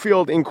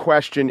battlefield in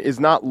question is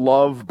not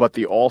love, but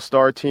the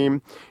All-Star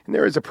team. And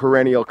there is a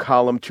perennial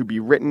column to be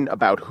written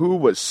about who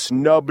was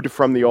snubbed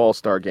from the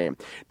All-Star game.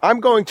 I'm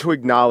going to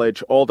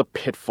acknowledge all the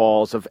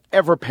pitfalls of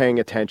ever paying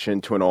attention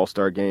to an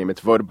All-Star game.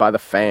 It's voted by the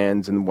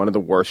fans, and one of the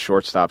worst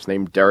shortstops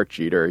named Derek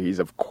Jeter. He's,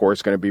 of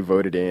course, going to be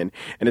voted in.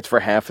 And it's for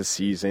half a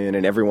season,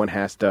 and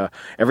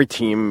every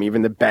team,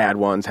 even the bad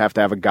ones, have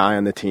to have a guy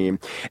on the team.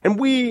 And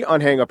we, on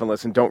Hang Up and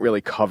Listen, don't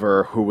really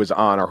cover who was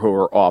on or who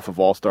were off of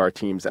All-Star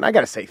teams. And I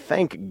got to say,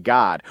 thank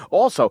God.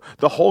 Also,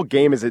 the whole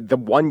game is the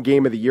one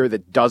game of the year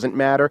that doesn't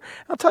matter.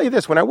 I'll tell you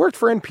this, when I worked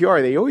for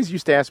NPR, they always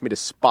used to ask me to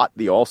spot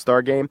the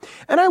All-Star game,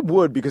 and I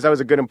would because I was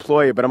a good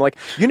employee, but I'm like,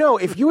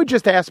 if you had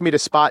just asked me to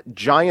spot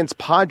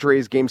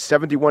Giants-Padres game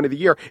 71 of the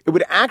year, it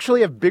would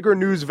actually have bigger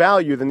news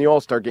value than the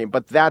All-Star game,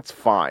 but that's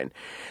fine.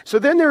 So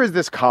then there is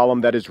this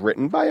column that is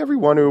written by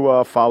everyone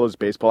who follows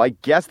baseball. I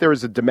guess there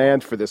is a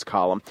demand for this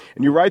column,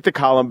 and you write the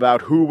column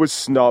about who was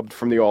snubbed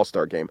from the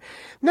All-Star game.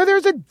 Now,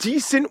 there's a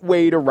decent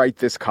way to write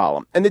this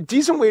column, and the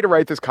decent way to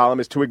write this column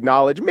is to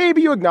acknowledge,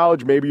 maybe you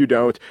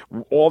don't,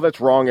 all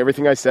that's wrong,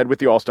 everything I said with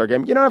the All-Star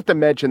game. You don't have to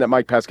mention that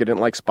Mike Pesca didn't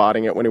like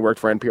spotting it when he worked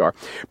for NPR.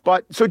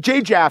 But, so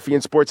Jay Jaffe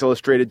in Sports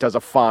Illustrated does a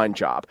fine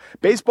job.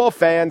 Baseball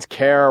fans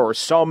care, or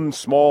some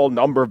small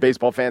number of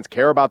baseball fans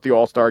care about the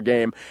All-Star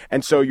game,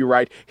 and so you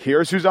write,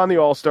 here's who's on the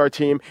All-Star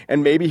team,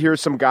 and maybe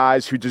here's some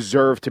guys who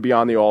deserve to be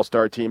on the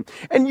All-Star team.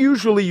 And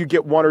usually you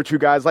get 1 or 2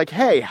 guys like,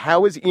 hey,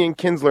 how is Ian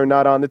Kinsler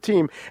not on the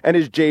team? And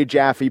as Jay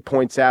Jaffe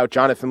points out,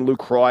 Jonathan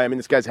Lucroy,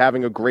 this guy's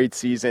having a great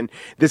season.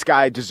 This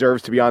guy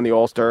deserves to be on the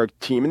All-Star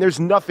team, and there's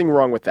nothing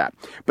wrong with that.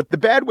 But the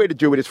bad way to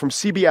do it is from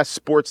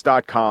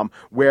CBSSports.com,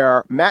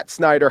 where Matt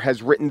Snyder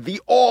has written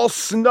the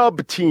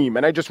all-snub team,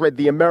 and I just read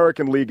the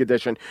American League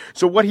edition.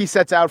 So what he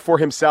sets out for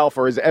himself,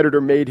 or his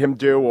editor made him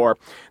do, or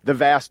the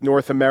vast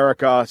North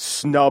America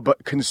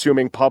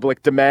snub-consuming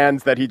public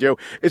demands that he do,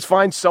 is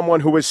find someone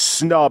who is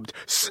snubbed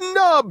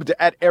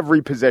at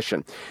every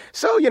position.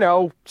 So,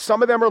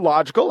 some of them are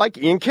logical, like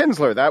Ian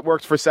Kinsler. That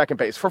works for second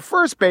base. For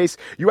first base,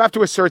 you have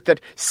to assert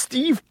that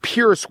Steve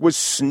Pearce was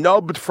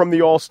snubbed from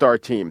the All-Star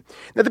team.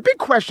 Now, the big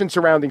question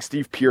surrounding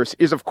Steve Pearce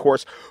is, of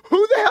course,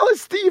 who the hell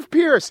is Steve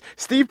Pearce?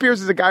 Steve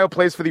Pearce is a guy who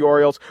plays for the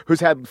Orioles, who's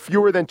had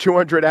fewer than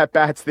 200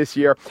 at-bats this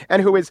year,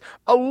 and who is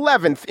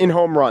 11th in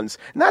home runs.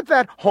 Not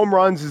that home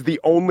runs is the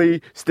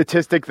only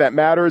statistic that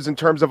matters in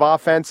terms of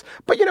offense,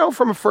 but,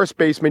 from a first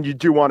baseman, you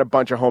do want a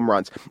bunch of home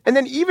runs. And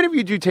then even if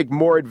you do take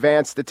more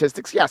advanced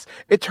statistics, yes,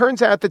 it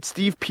turns out that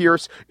Steve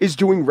Pearce is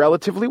doing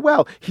relatively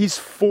well. He's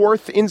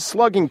 4th in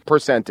slugging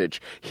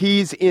percentage.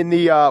 He's in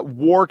the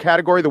WAR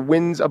category, the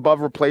wins above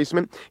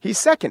replacement, he's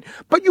second.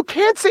 But you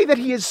can't say that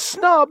he is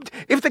snubbed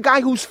if the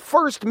guy who's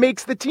first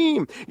makes the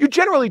team. You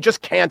generally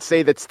just can't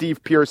say that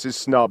Steve Pearce is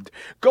snubbed.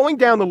 Going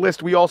down the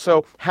list, we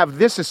also have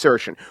this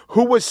assertion.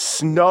 Who was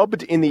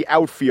snubbed in the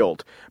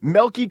outfield?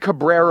 Melky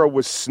Cabrera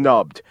was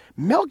snubbed.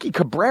 Melky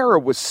Cabrera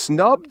was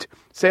snubbed?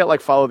 Say it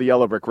like Follow the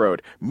Yellow Brick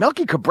Road.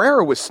 Melky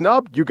Cabrera was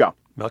snubbed? You go.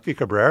 Melky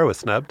Cabrera was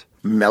snubbed.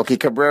 Melky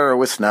Cabrera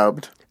was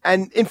snubbed.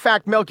 And in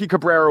fact, Melky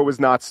Cabrera was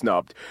not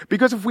snubbed.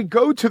 Because if we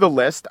go to the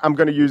list, I'm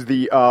going to use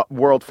the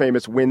world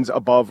famous wins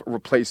above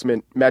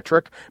replacement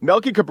metric.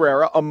 Melky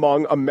Cabrera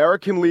among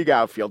American League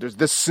outfielders,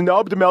 the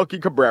snubbed Melky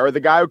Cabrera, the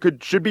guy who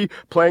should be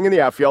playing in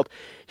the outfield,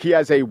 he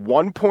has a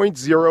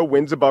 1.0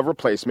 wins above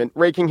replacement,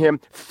 ranking him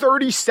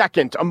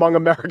 32nd among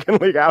American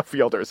League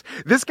outfielders.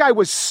 This guy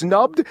was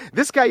snubbed.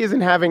 This guy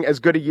isn't having as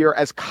good a year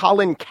as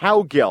Colin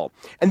Cowgill.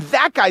 And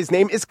that guy's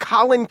name is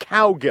Colin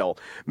Cowgill.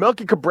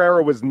 Melky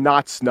Cabrera was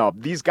not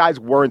snubbed. These guys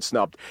weren't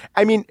snubbed.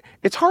 I mean,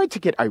 it's hard to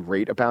get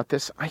irate about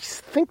this. I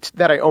think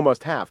that I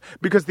almost have,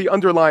 because the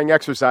underlying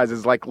exercise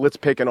is like, let's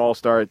pick an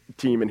all-star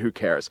team and who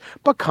cares.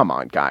 But come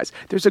on, guys.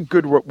 There's a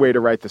good way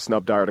to write the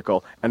snubbed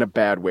article and a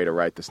bad way to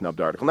write the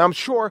snubbed article. Now, I'm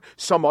sure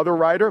some other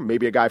writer,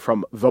 maybe a guy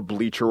from the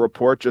Bleacher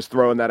Report, just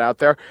throwing that out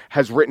there,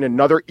 has written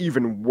another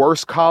even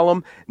worse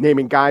column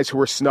naming guys who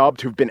were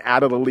snubbed who've been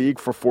out of the league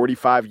for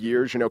 45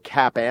 years,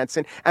 Cap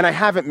Anson. And I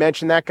haven't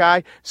mentioned that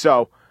guy,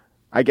 so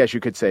I guess you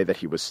could say that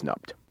he was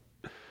snubbed.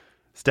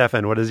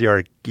 Stefan, what is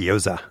your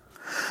gyoza?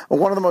 Well,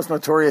 one of the most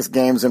notorious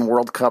games in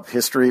World Cup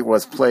history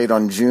was played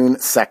on June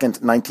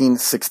 2nd,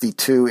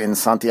 1962 in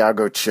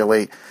Santiago,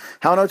 Chile.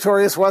 How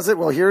notorious was it?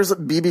 Well, here's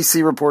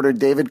BBC reporter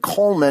David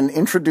Coleman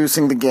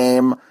introducing the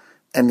game,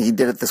 and he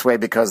did it this way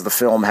because the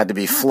film had to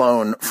be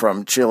flown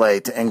from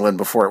Chile to England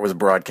before it was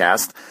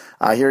broadcast.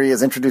 Here he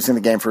is introducing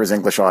the game for his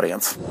English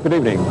audience. Good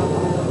evening.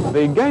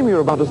 The game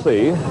you're about to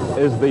see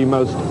is the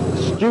most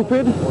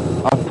stupid,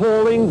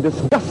 appalling,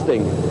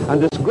 disgusting,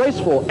 and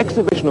disgraceful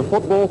exhibition of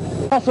football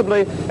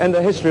possibly in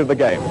the history of the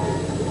game.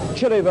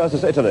 Chile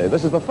versus Italy.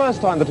 This is the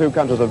first time the two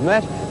countries have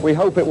met. We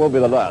hope it will be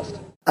the last.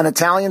 An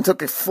Italian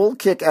took a full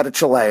kick at a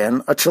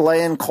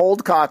Chilean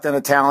cold-cocked an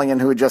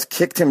Italian who had just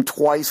kicked him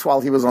twice while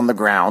he was on the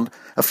ground.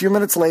 A few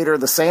minutes later,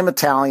 the same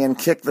Italian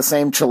kicked the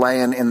same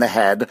Chilean in the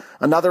head.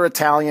 Another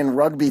Italian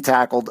rugby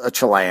tackled a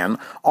Chilean.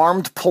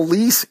 Armed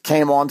police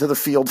came onto the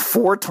field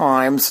 4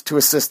 times to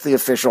assist the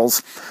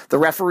officials. The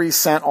referee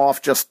sent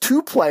off just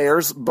 2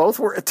 players. Both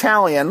were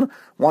Italian,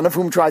 one of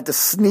whom tried to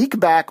sneak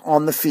back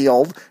on the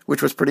field,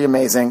 which was pretty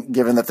amazing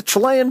given that the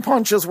Chilean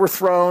punches were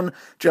thrown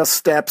just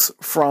steps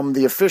from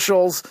the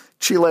officials.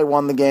 Chile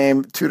won the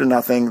game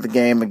 2-0. The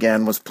game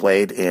again was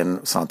played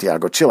in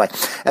Santiago, Chile.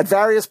 At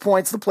various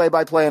points, the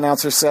play-by-play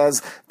announcer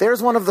says,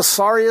 "There's one of the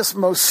sorriest,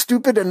 most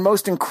stupid, and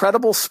most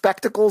incredible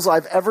spectacles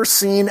I've ever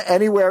seen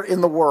anywhere in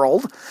the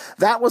world.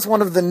 That was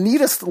one of the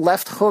neatest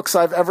left hooks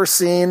I've ever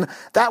seen.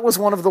 That was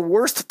one of the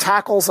worst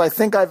tackles I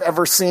think I've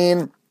ever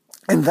seen.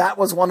 And that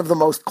was one of the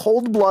most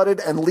cold-blooded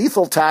and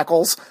lethal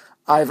tackles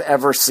I've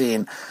ever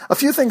seen." A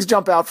few things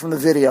jump out from the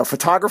video.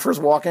 Photographers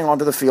walking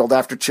onto the field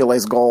after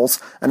Chile's goals,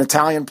 an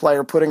Italian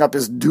player putting up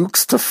his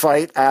dukes to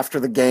fight after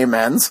the game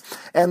ends,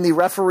 and the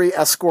referee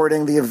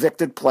escorting the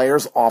evicted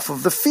players off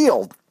of the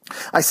field.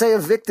 I say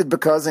evicted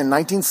because in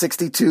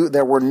 1962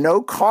 there were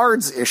no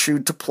cards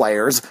issued to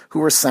players who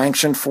were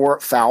sanctioned for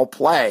foul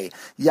play.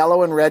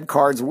 Yellow and red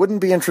cards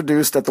wouldn't be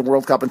introduced at the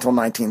World Cup until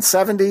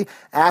 1970,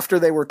 after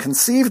they were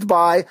conceived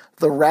by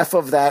the ref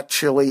of that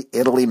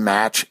Chile-Italy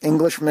match,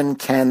 Englishman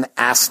Ken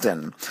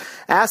Aston.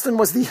 Aston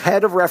was the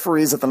head of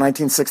referees at the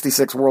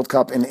 1966 World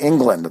Cup in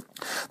England.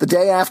 The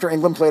day after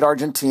England played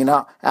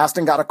Argentina,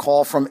 Aston got a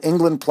call from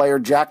England player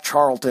Jack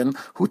Charlton,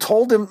 who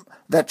told him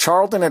that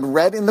Charlton had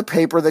read in the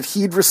paper that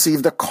he'd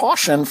received a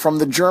caution from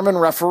the German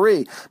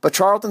referee, but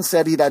Charlton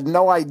said he'd had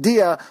no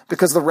idea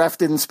because the ref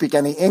didn't speak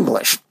any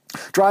English.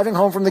 Driving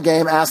home from the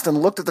game, Aston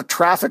looked at the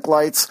traffic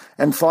lights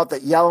and thought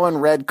that yellow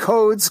and red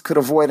codes could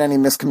avoid any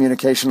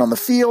miscommunication on the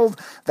field.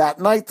 That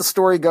night, the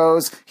story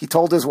goes, he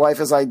told his wife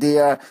his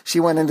idea. She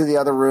went into the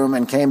other room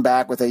and came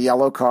back with a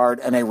yellow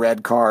card and a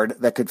red card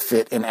that could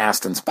fit in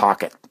Aston's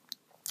pocket.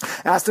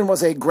 Aston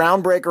was a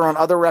groundbreaker on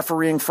other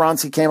refereeing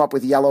fronts. He came up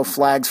with yellow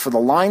flags for the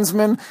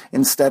linesmen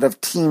instead of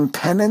team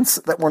pennants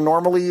that were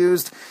normally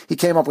used. He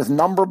came up with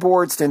number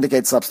boards to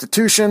indicate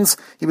substitutions.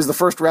 He was the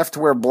first ref to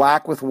wear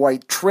black with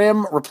white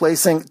trim,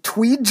 replacing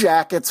tweed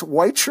jackets,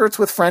 white shirts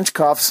with French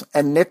cuffs,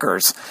 and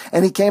knickers.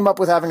 And he came up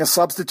with having a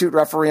substitute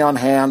referee on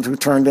hand who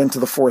turned into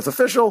the 4th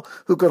official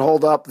who could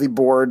hold up the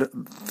board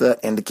that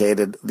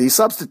indicated the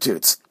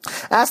substitutes.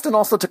 Aston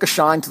also took a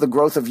shine to the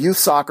growth of youth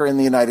soccer in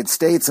the United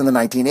States in the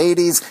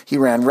 1980s. He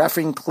ran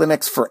reffing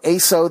clinics for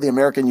ASO, the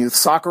American Youth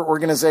Soccer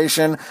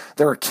Organization.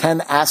 There are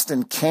Ken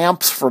Aston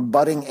camps for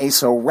budding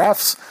ASO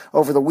refs.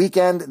 Over the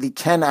weekend, the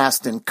Ken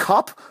Aston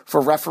Cup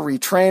for referee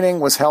training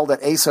was held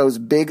at ASO's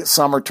big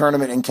summer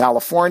tournament in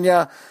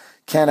California.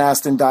 Ken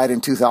Aston died in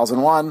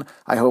 2001.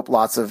 I hope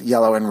lots of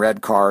yellow and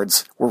red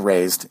cards were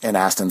raised in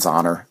Aston's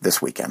honor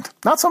this weekend.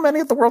 Not so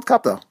many at the World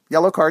Cup, though.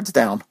 Yellow cards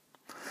down.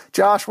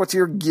 Josh, what's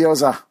your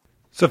gyoza?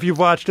 So if you've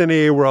watched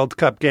any World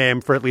Cup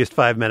game for at least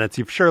 5 minutes,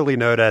 you've surely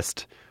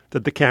noticed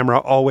that the camera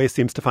always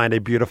seems to find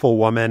a beautiful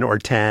woman or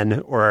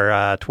 10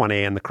 or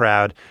 20 in the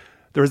crowd.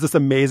 There was this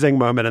amazing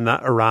moment in the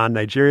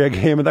Iran-Nigeria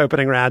game in the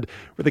opening round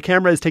where the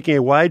camera is taking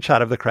a wide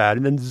shot of the crowd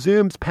and then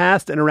zooms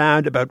past and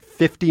around about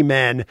 50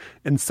 men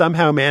and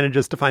somehow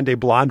manages to find a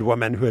blonde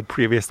woman who had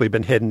previously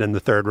been hidden in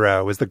the third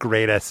row. It was the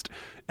greatest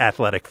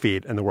athletic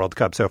feat in the World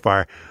Cup so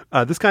far.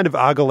 This kind of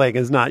ogling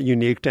is not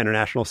unique to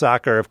international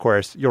soccer, of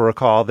course. You'll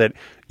recall that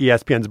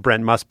ESPN's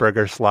Brent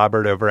Musburger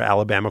slobbered over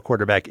Alabama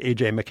quarterback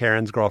A.J.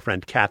 McCarron's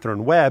girlfriend,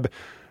 Catherine Webb,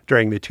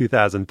 during the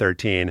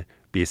 2013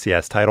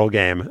 BCS title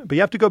game. But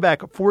you have to go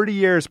back 40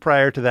 years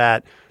prior to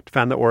that to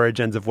find the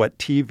origins of what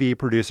TV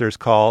producers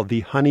call the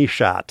honey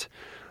shot.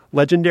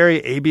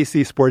 Legendary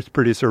ABC sports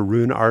producer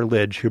Roone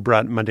Arledge, who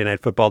brought Monday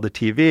Night Football to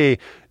TV,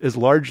 is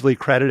largely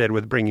credited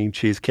with bringing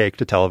cheesecake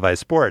to televised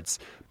sports.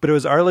 But it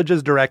was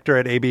Arledge's director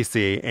at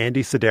ABC,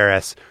 Andy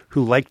Sidaris,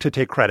 who liked to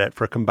take credit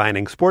for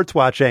combining sports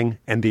watching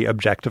and the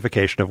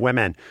objectification of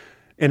women.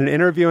 In an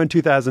interview in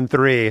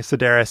 2003,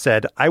 Sidaris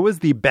said, "I was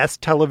the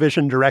best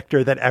television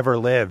director that ever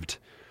lived."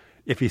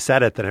 If he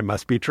said it, then it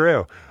must be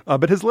true.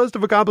 But his list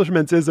of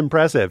accomplishments is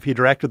impressive. He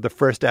directed the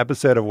first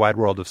episode of Wide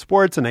World of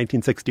Sports in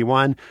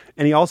 1961,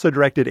 and he also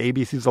directed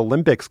ABC's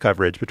Olympics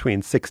coverage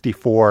between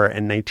 64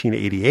 and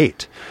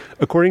 1988.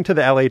 According to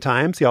the LA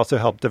Times, he also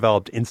helped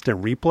develop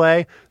instant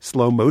replay,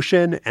 slow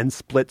motion, and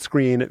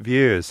split-screen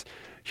views.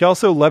 He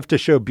also loved to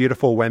show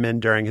beautiful women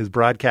during his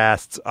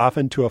broadcasts,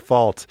 often to a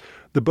fault.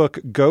 The book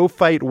Go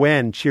Fight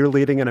Win,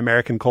 Cheerleading in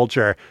American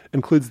Culture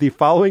includes the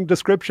following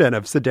description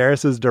of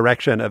Sidaris'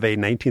 direction of a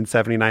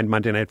 1979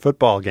 Monday Night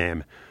Football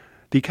game.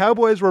 The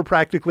Cowboys were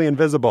practically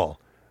invisible.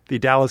 The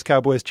Dallas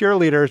Cowboys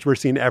cheerleaders were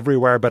seen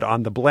everywhere but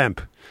on the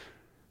blimp.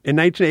 In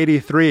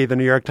 1983, the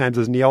New York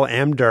Times' Neil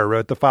Amdur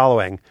wrote the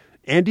following.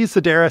 Andy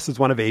Sidaris is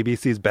one of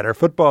ABC's better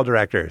football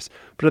directors,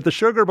 but at the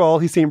Sugar Bowl,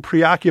 he seemed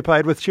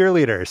preoccupied with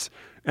cheerleaders,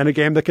 and a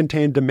game that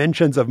contained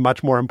dimensions of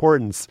much more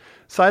importance.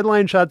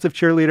 Sideline shots of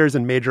cheerleaders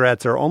and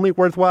majorettes are only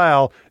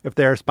worthwhile if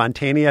they are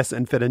spontaneous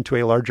and fit into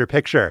a larger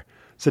picture.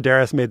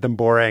 Sidaris made them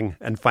boring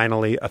and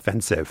finally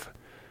offensive.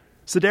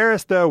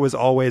 Sidaris, though, was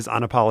always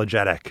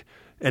unapologetic.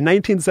 In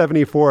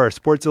 1974,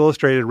 Sports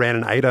Illustrated ran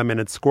an item in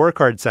its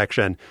scorecard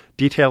section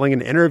detailing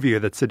an interview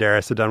that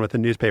Sidaris had done with a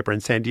newspaper in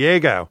San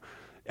Diego.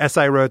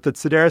 SI wrote that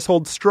Sidaris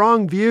holds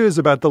strong views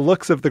about the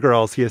looks of the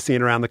girls he has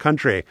seen around the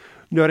country,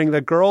 noting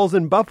that girls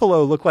in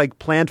Buffalo look like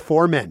plant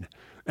foremen,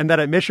 and that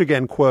at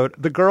Michigan, quote,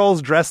 the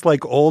girls dress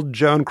like old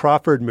Joan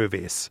Crawford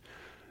movies.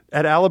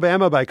 At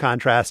Alabama, by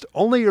contrast,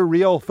 only a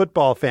real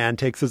football fan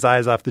takes his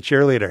eyes off the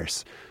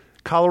cheerleaders.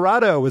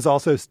 Colorado was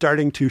also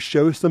starting to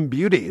show some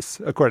beauties,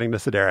 according to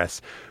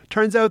Sidaris.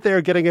 Turns out they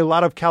are getting a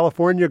lot of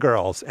California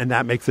girls, and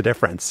that makes a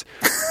difference.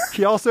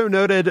 He also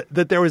noted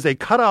that there was a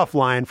cutoff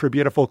line for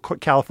beautiful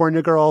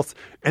California girls,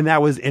 and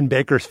that was in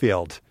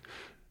Bakersfield.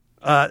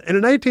 In a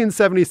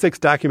 1976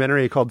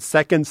 documentary called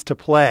Seconds to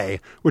Play,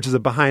 which is a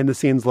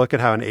behind-the-scenes look at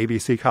how an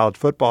ABC college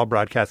football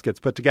broadcast gets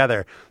put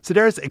together,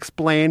 Sidaris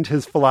explained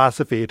his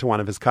philosophy to one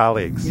of his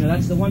colleagues. You know,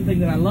 that's the one thing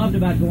that I loved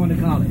about going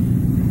to college.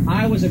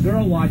 I was a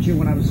girl watcher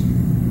when I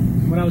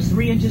was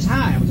 3 inches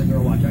high. I was a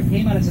girl watcher. I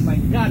came out and said, "My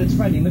God, it's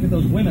frightening. Look at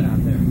those women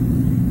out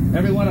there.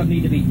 Every one of them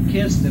need to be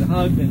kissed and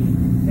hugged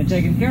and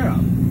taken care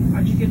of."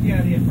 How'd you get the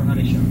idea for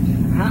honey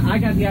shots? I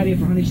got the idea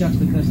for honey shots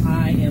because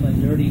I am a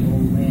dirty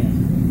old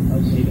man.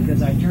 Okay,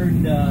 because I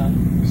turned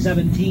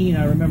 17.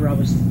 I remember it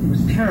was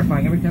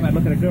terrifying. Every time I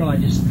look at a girl, I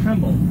just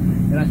trembled.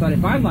 And I thought,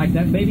 if I'm like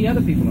that, maybe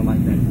other people are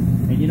like that.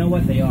 And you know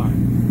what? They are.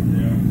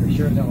 Yeah. They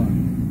sure as hell are.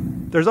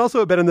 There's also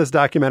a bit in this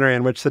documentary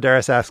in which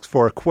Sidaris asks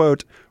for,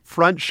 quote,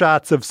 front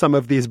shots of some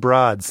of these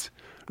broads.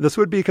 This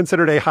would be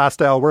considered a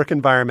hostile work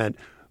environment,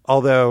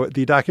 although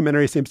the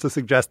documentary seems to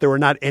suggest there were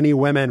not any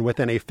women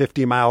within a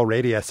 50-mile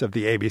radius of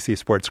the ABC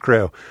Sports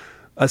crew.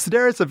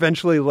 Sidaris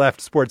eventually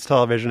left sports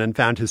television and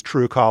found his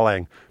true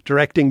calling,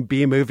 directing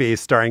B-movies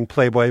starring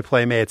Playboy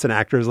playmates and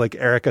actors like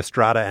Eric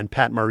Estrada and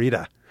Pat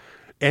Morita.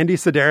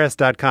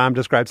 AndySidaris.com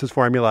describes his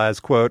formula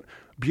as, quote,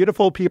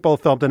 beautiful people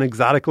filmed in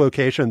exotic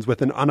locations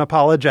with an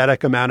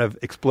unapologetic amount of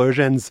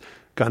explosions,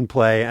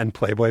 gunplay, and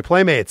Playboy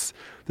playmates.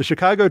 The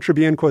Chicago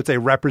Tribune quotes a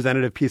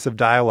representative piece of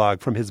dialogue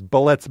from his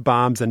Bullets,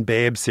 Bombs, and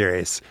Babes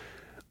series.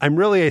 I'm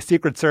really a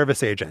Secret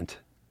Service agent.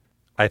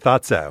 I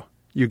thought so.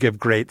 You give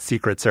great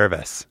Secret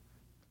Service.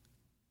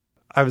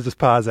 I was just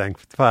pausing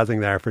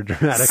there for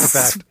dramatic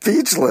effect.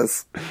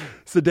 Speechless.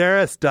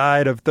 Sidaris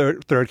died of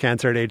throat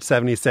cancer at age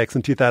 76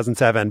 in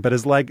 2007, but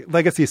his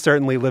legacy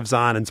certainly lives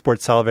on in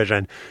sports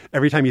television.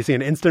 Every time you see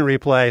an instant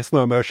replay,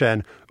 slow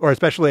motion, or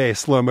especially a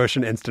slow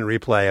motion instant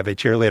replay of a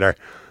cheerleader.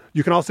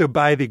 You can also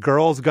buy the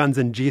Girls, Guns,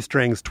 and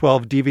G-Strings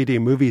 12 DVD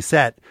movie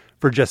set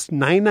for just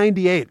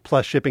 $9.98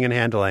 plus shipping and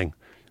handling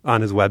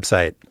on his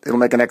website. It'll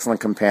make an excellent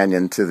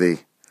companion to the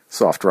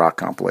soft rock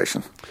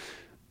compilation.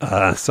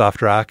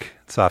 Soft rock,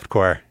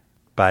 softcore.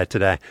 Buy it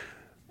today.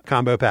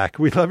 Combo pack.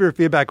 We love your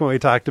feedback when we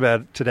talked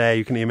about it today.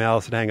 You can email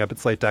us at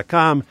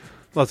hangup@slate.com.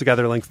 We'll also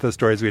gather links to the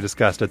stories we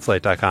discussed at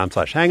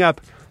slate.com/hangup.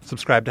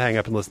 Subscribe to Hang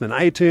Up and Listen in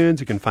iTunes.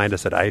 You can find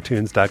us at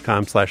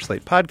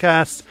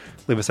itunes.com/slatepodcasts.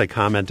 Leave us a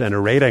comment and a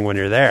rating when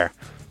you're there.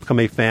 Become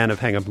a fan of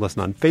Hang Up and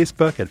Listen on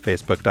Facebook at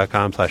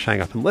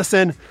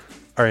facebook.com/hangupandlisten.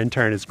 Our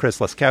intern is Chris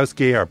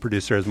Laskowski. Our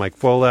producer is Mike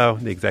Follow.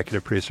 The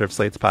executive producer of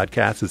Slate's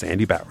podcast is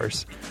Andy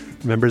Bowers.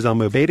 Remember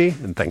Zelma Beatty,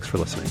 and thanks for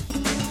listening.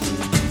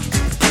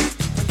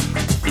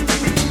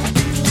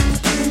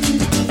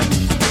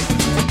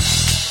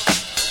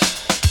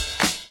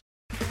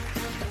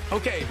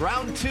 Okay,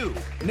 round two.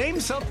 Name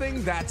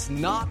something that's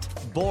not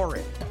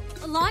boring.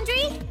 A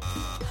laundry?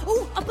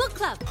 Ooh, a book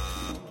club.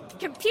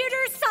 Computer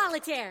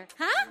solitaire,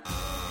 huh?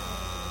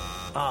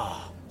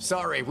 Ah, oh,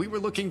 sorry, we were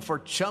looking for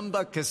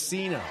Chumba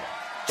Casino.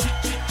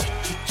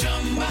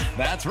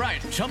 That's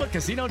right,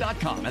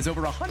 ChumbaCasino.com has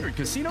over 100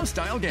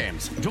 casino-style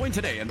games. Join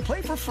today and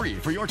play for free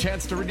for your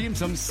chance to redeem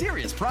some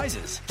serious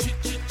prizes.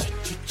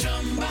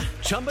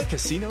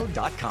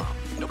 ChumbaCasino.com.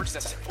 No purchase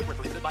necessary. Void where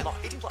prohibited by law.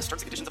 18+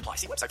 terms and conditions apply.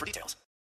 See website for details.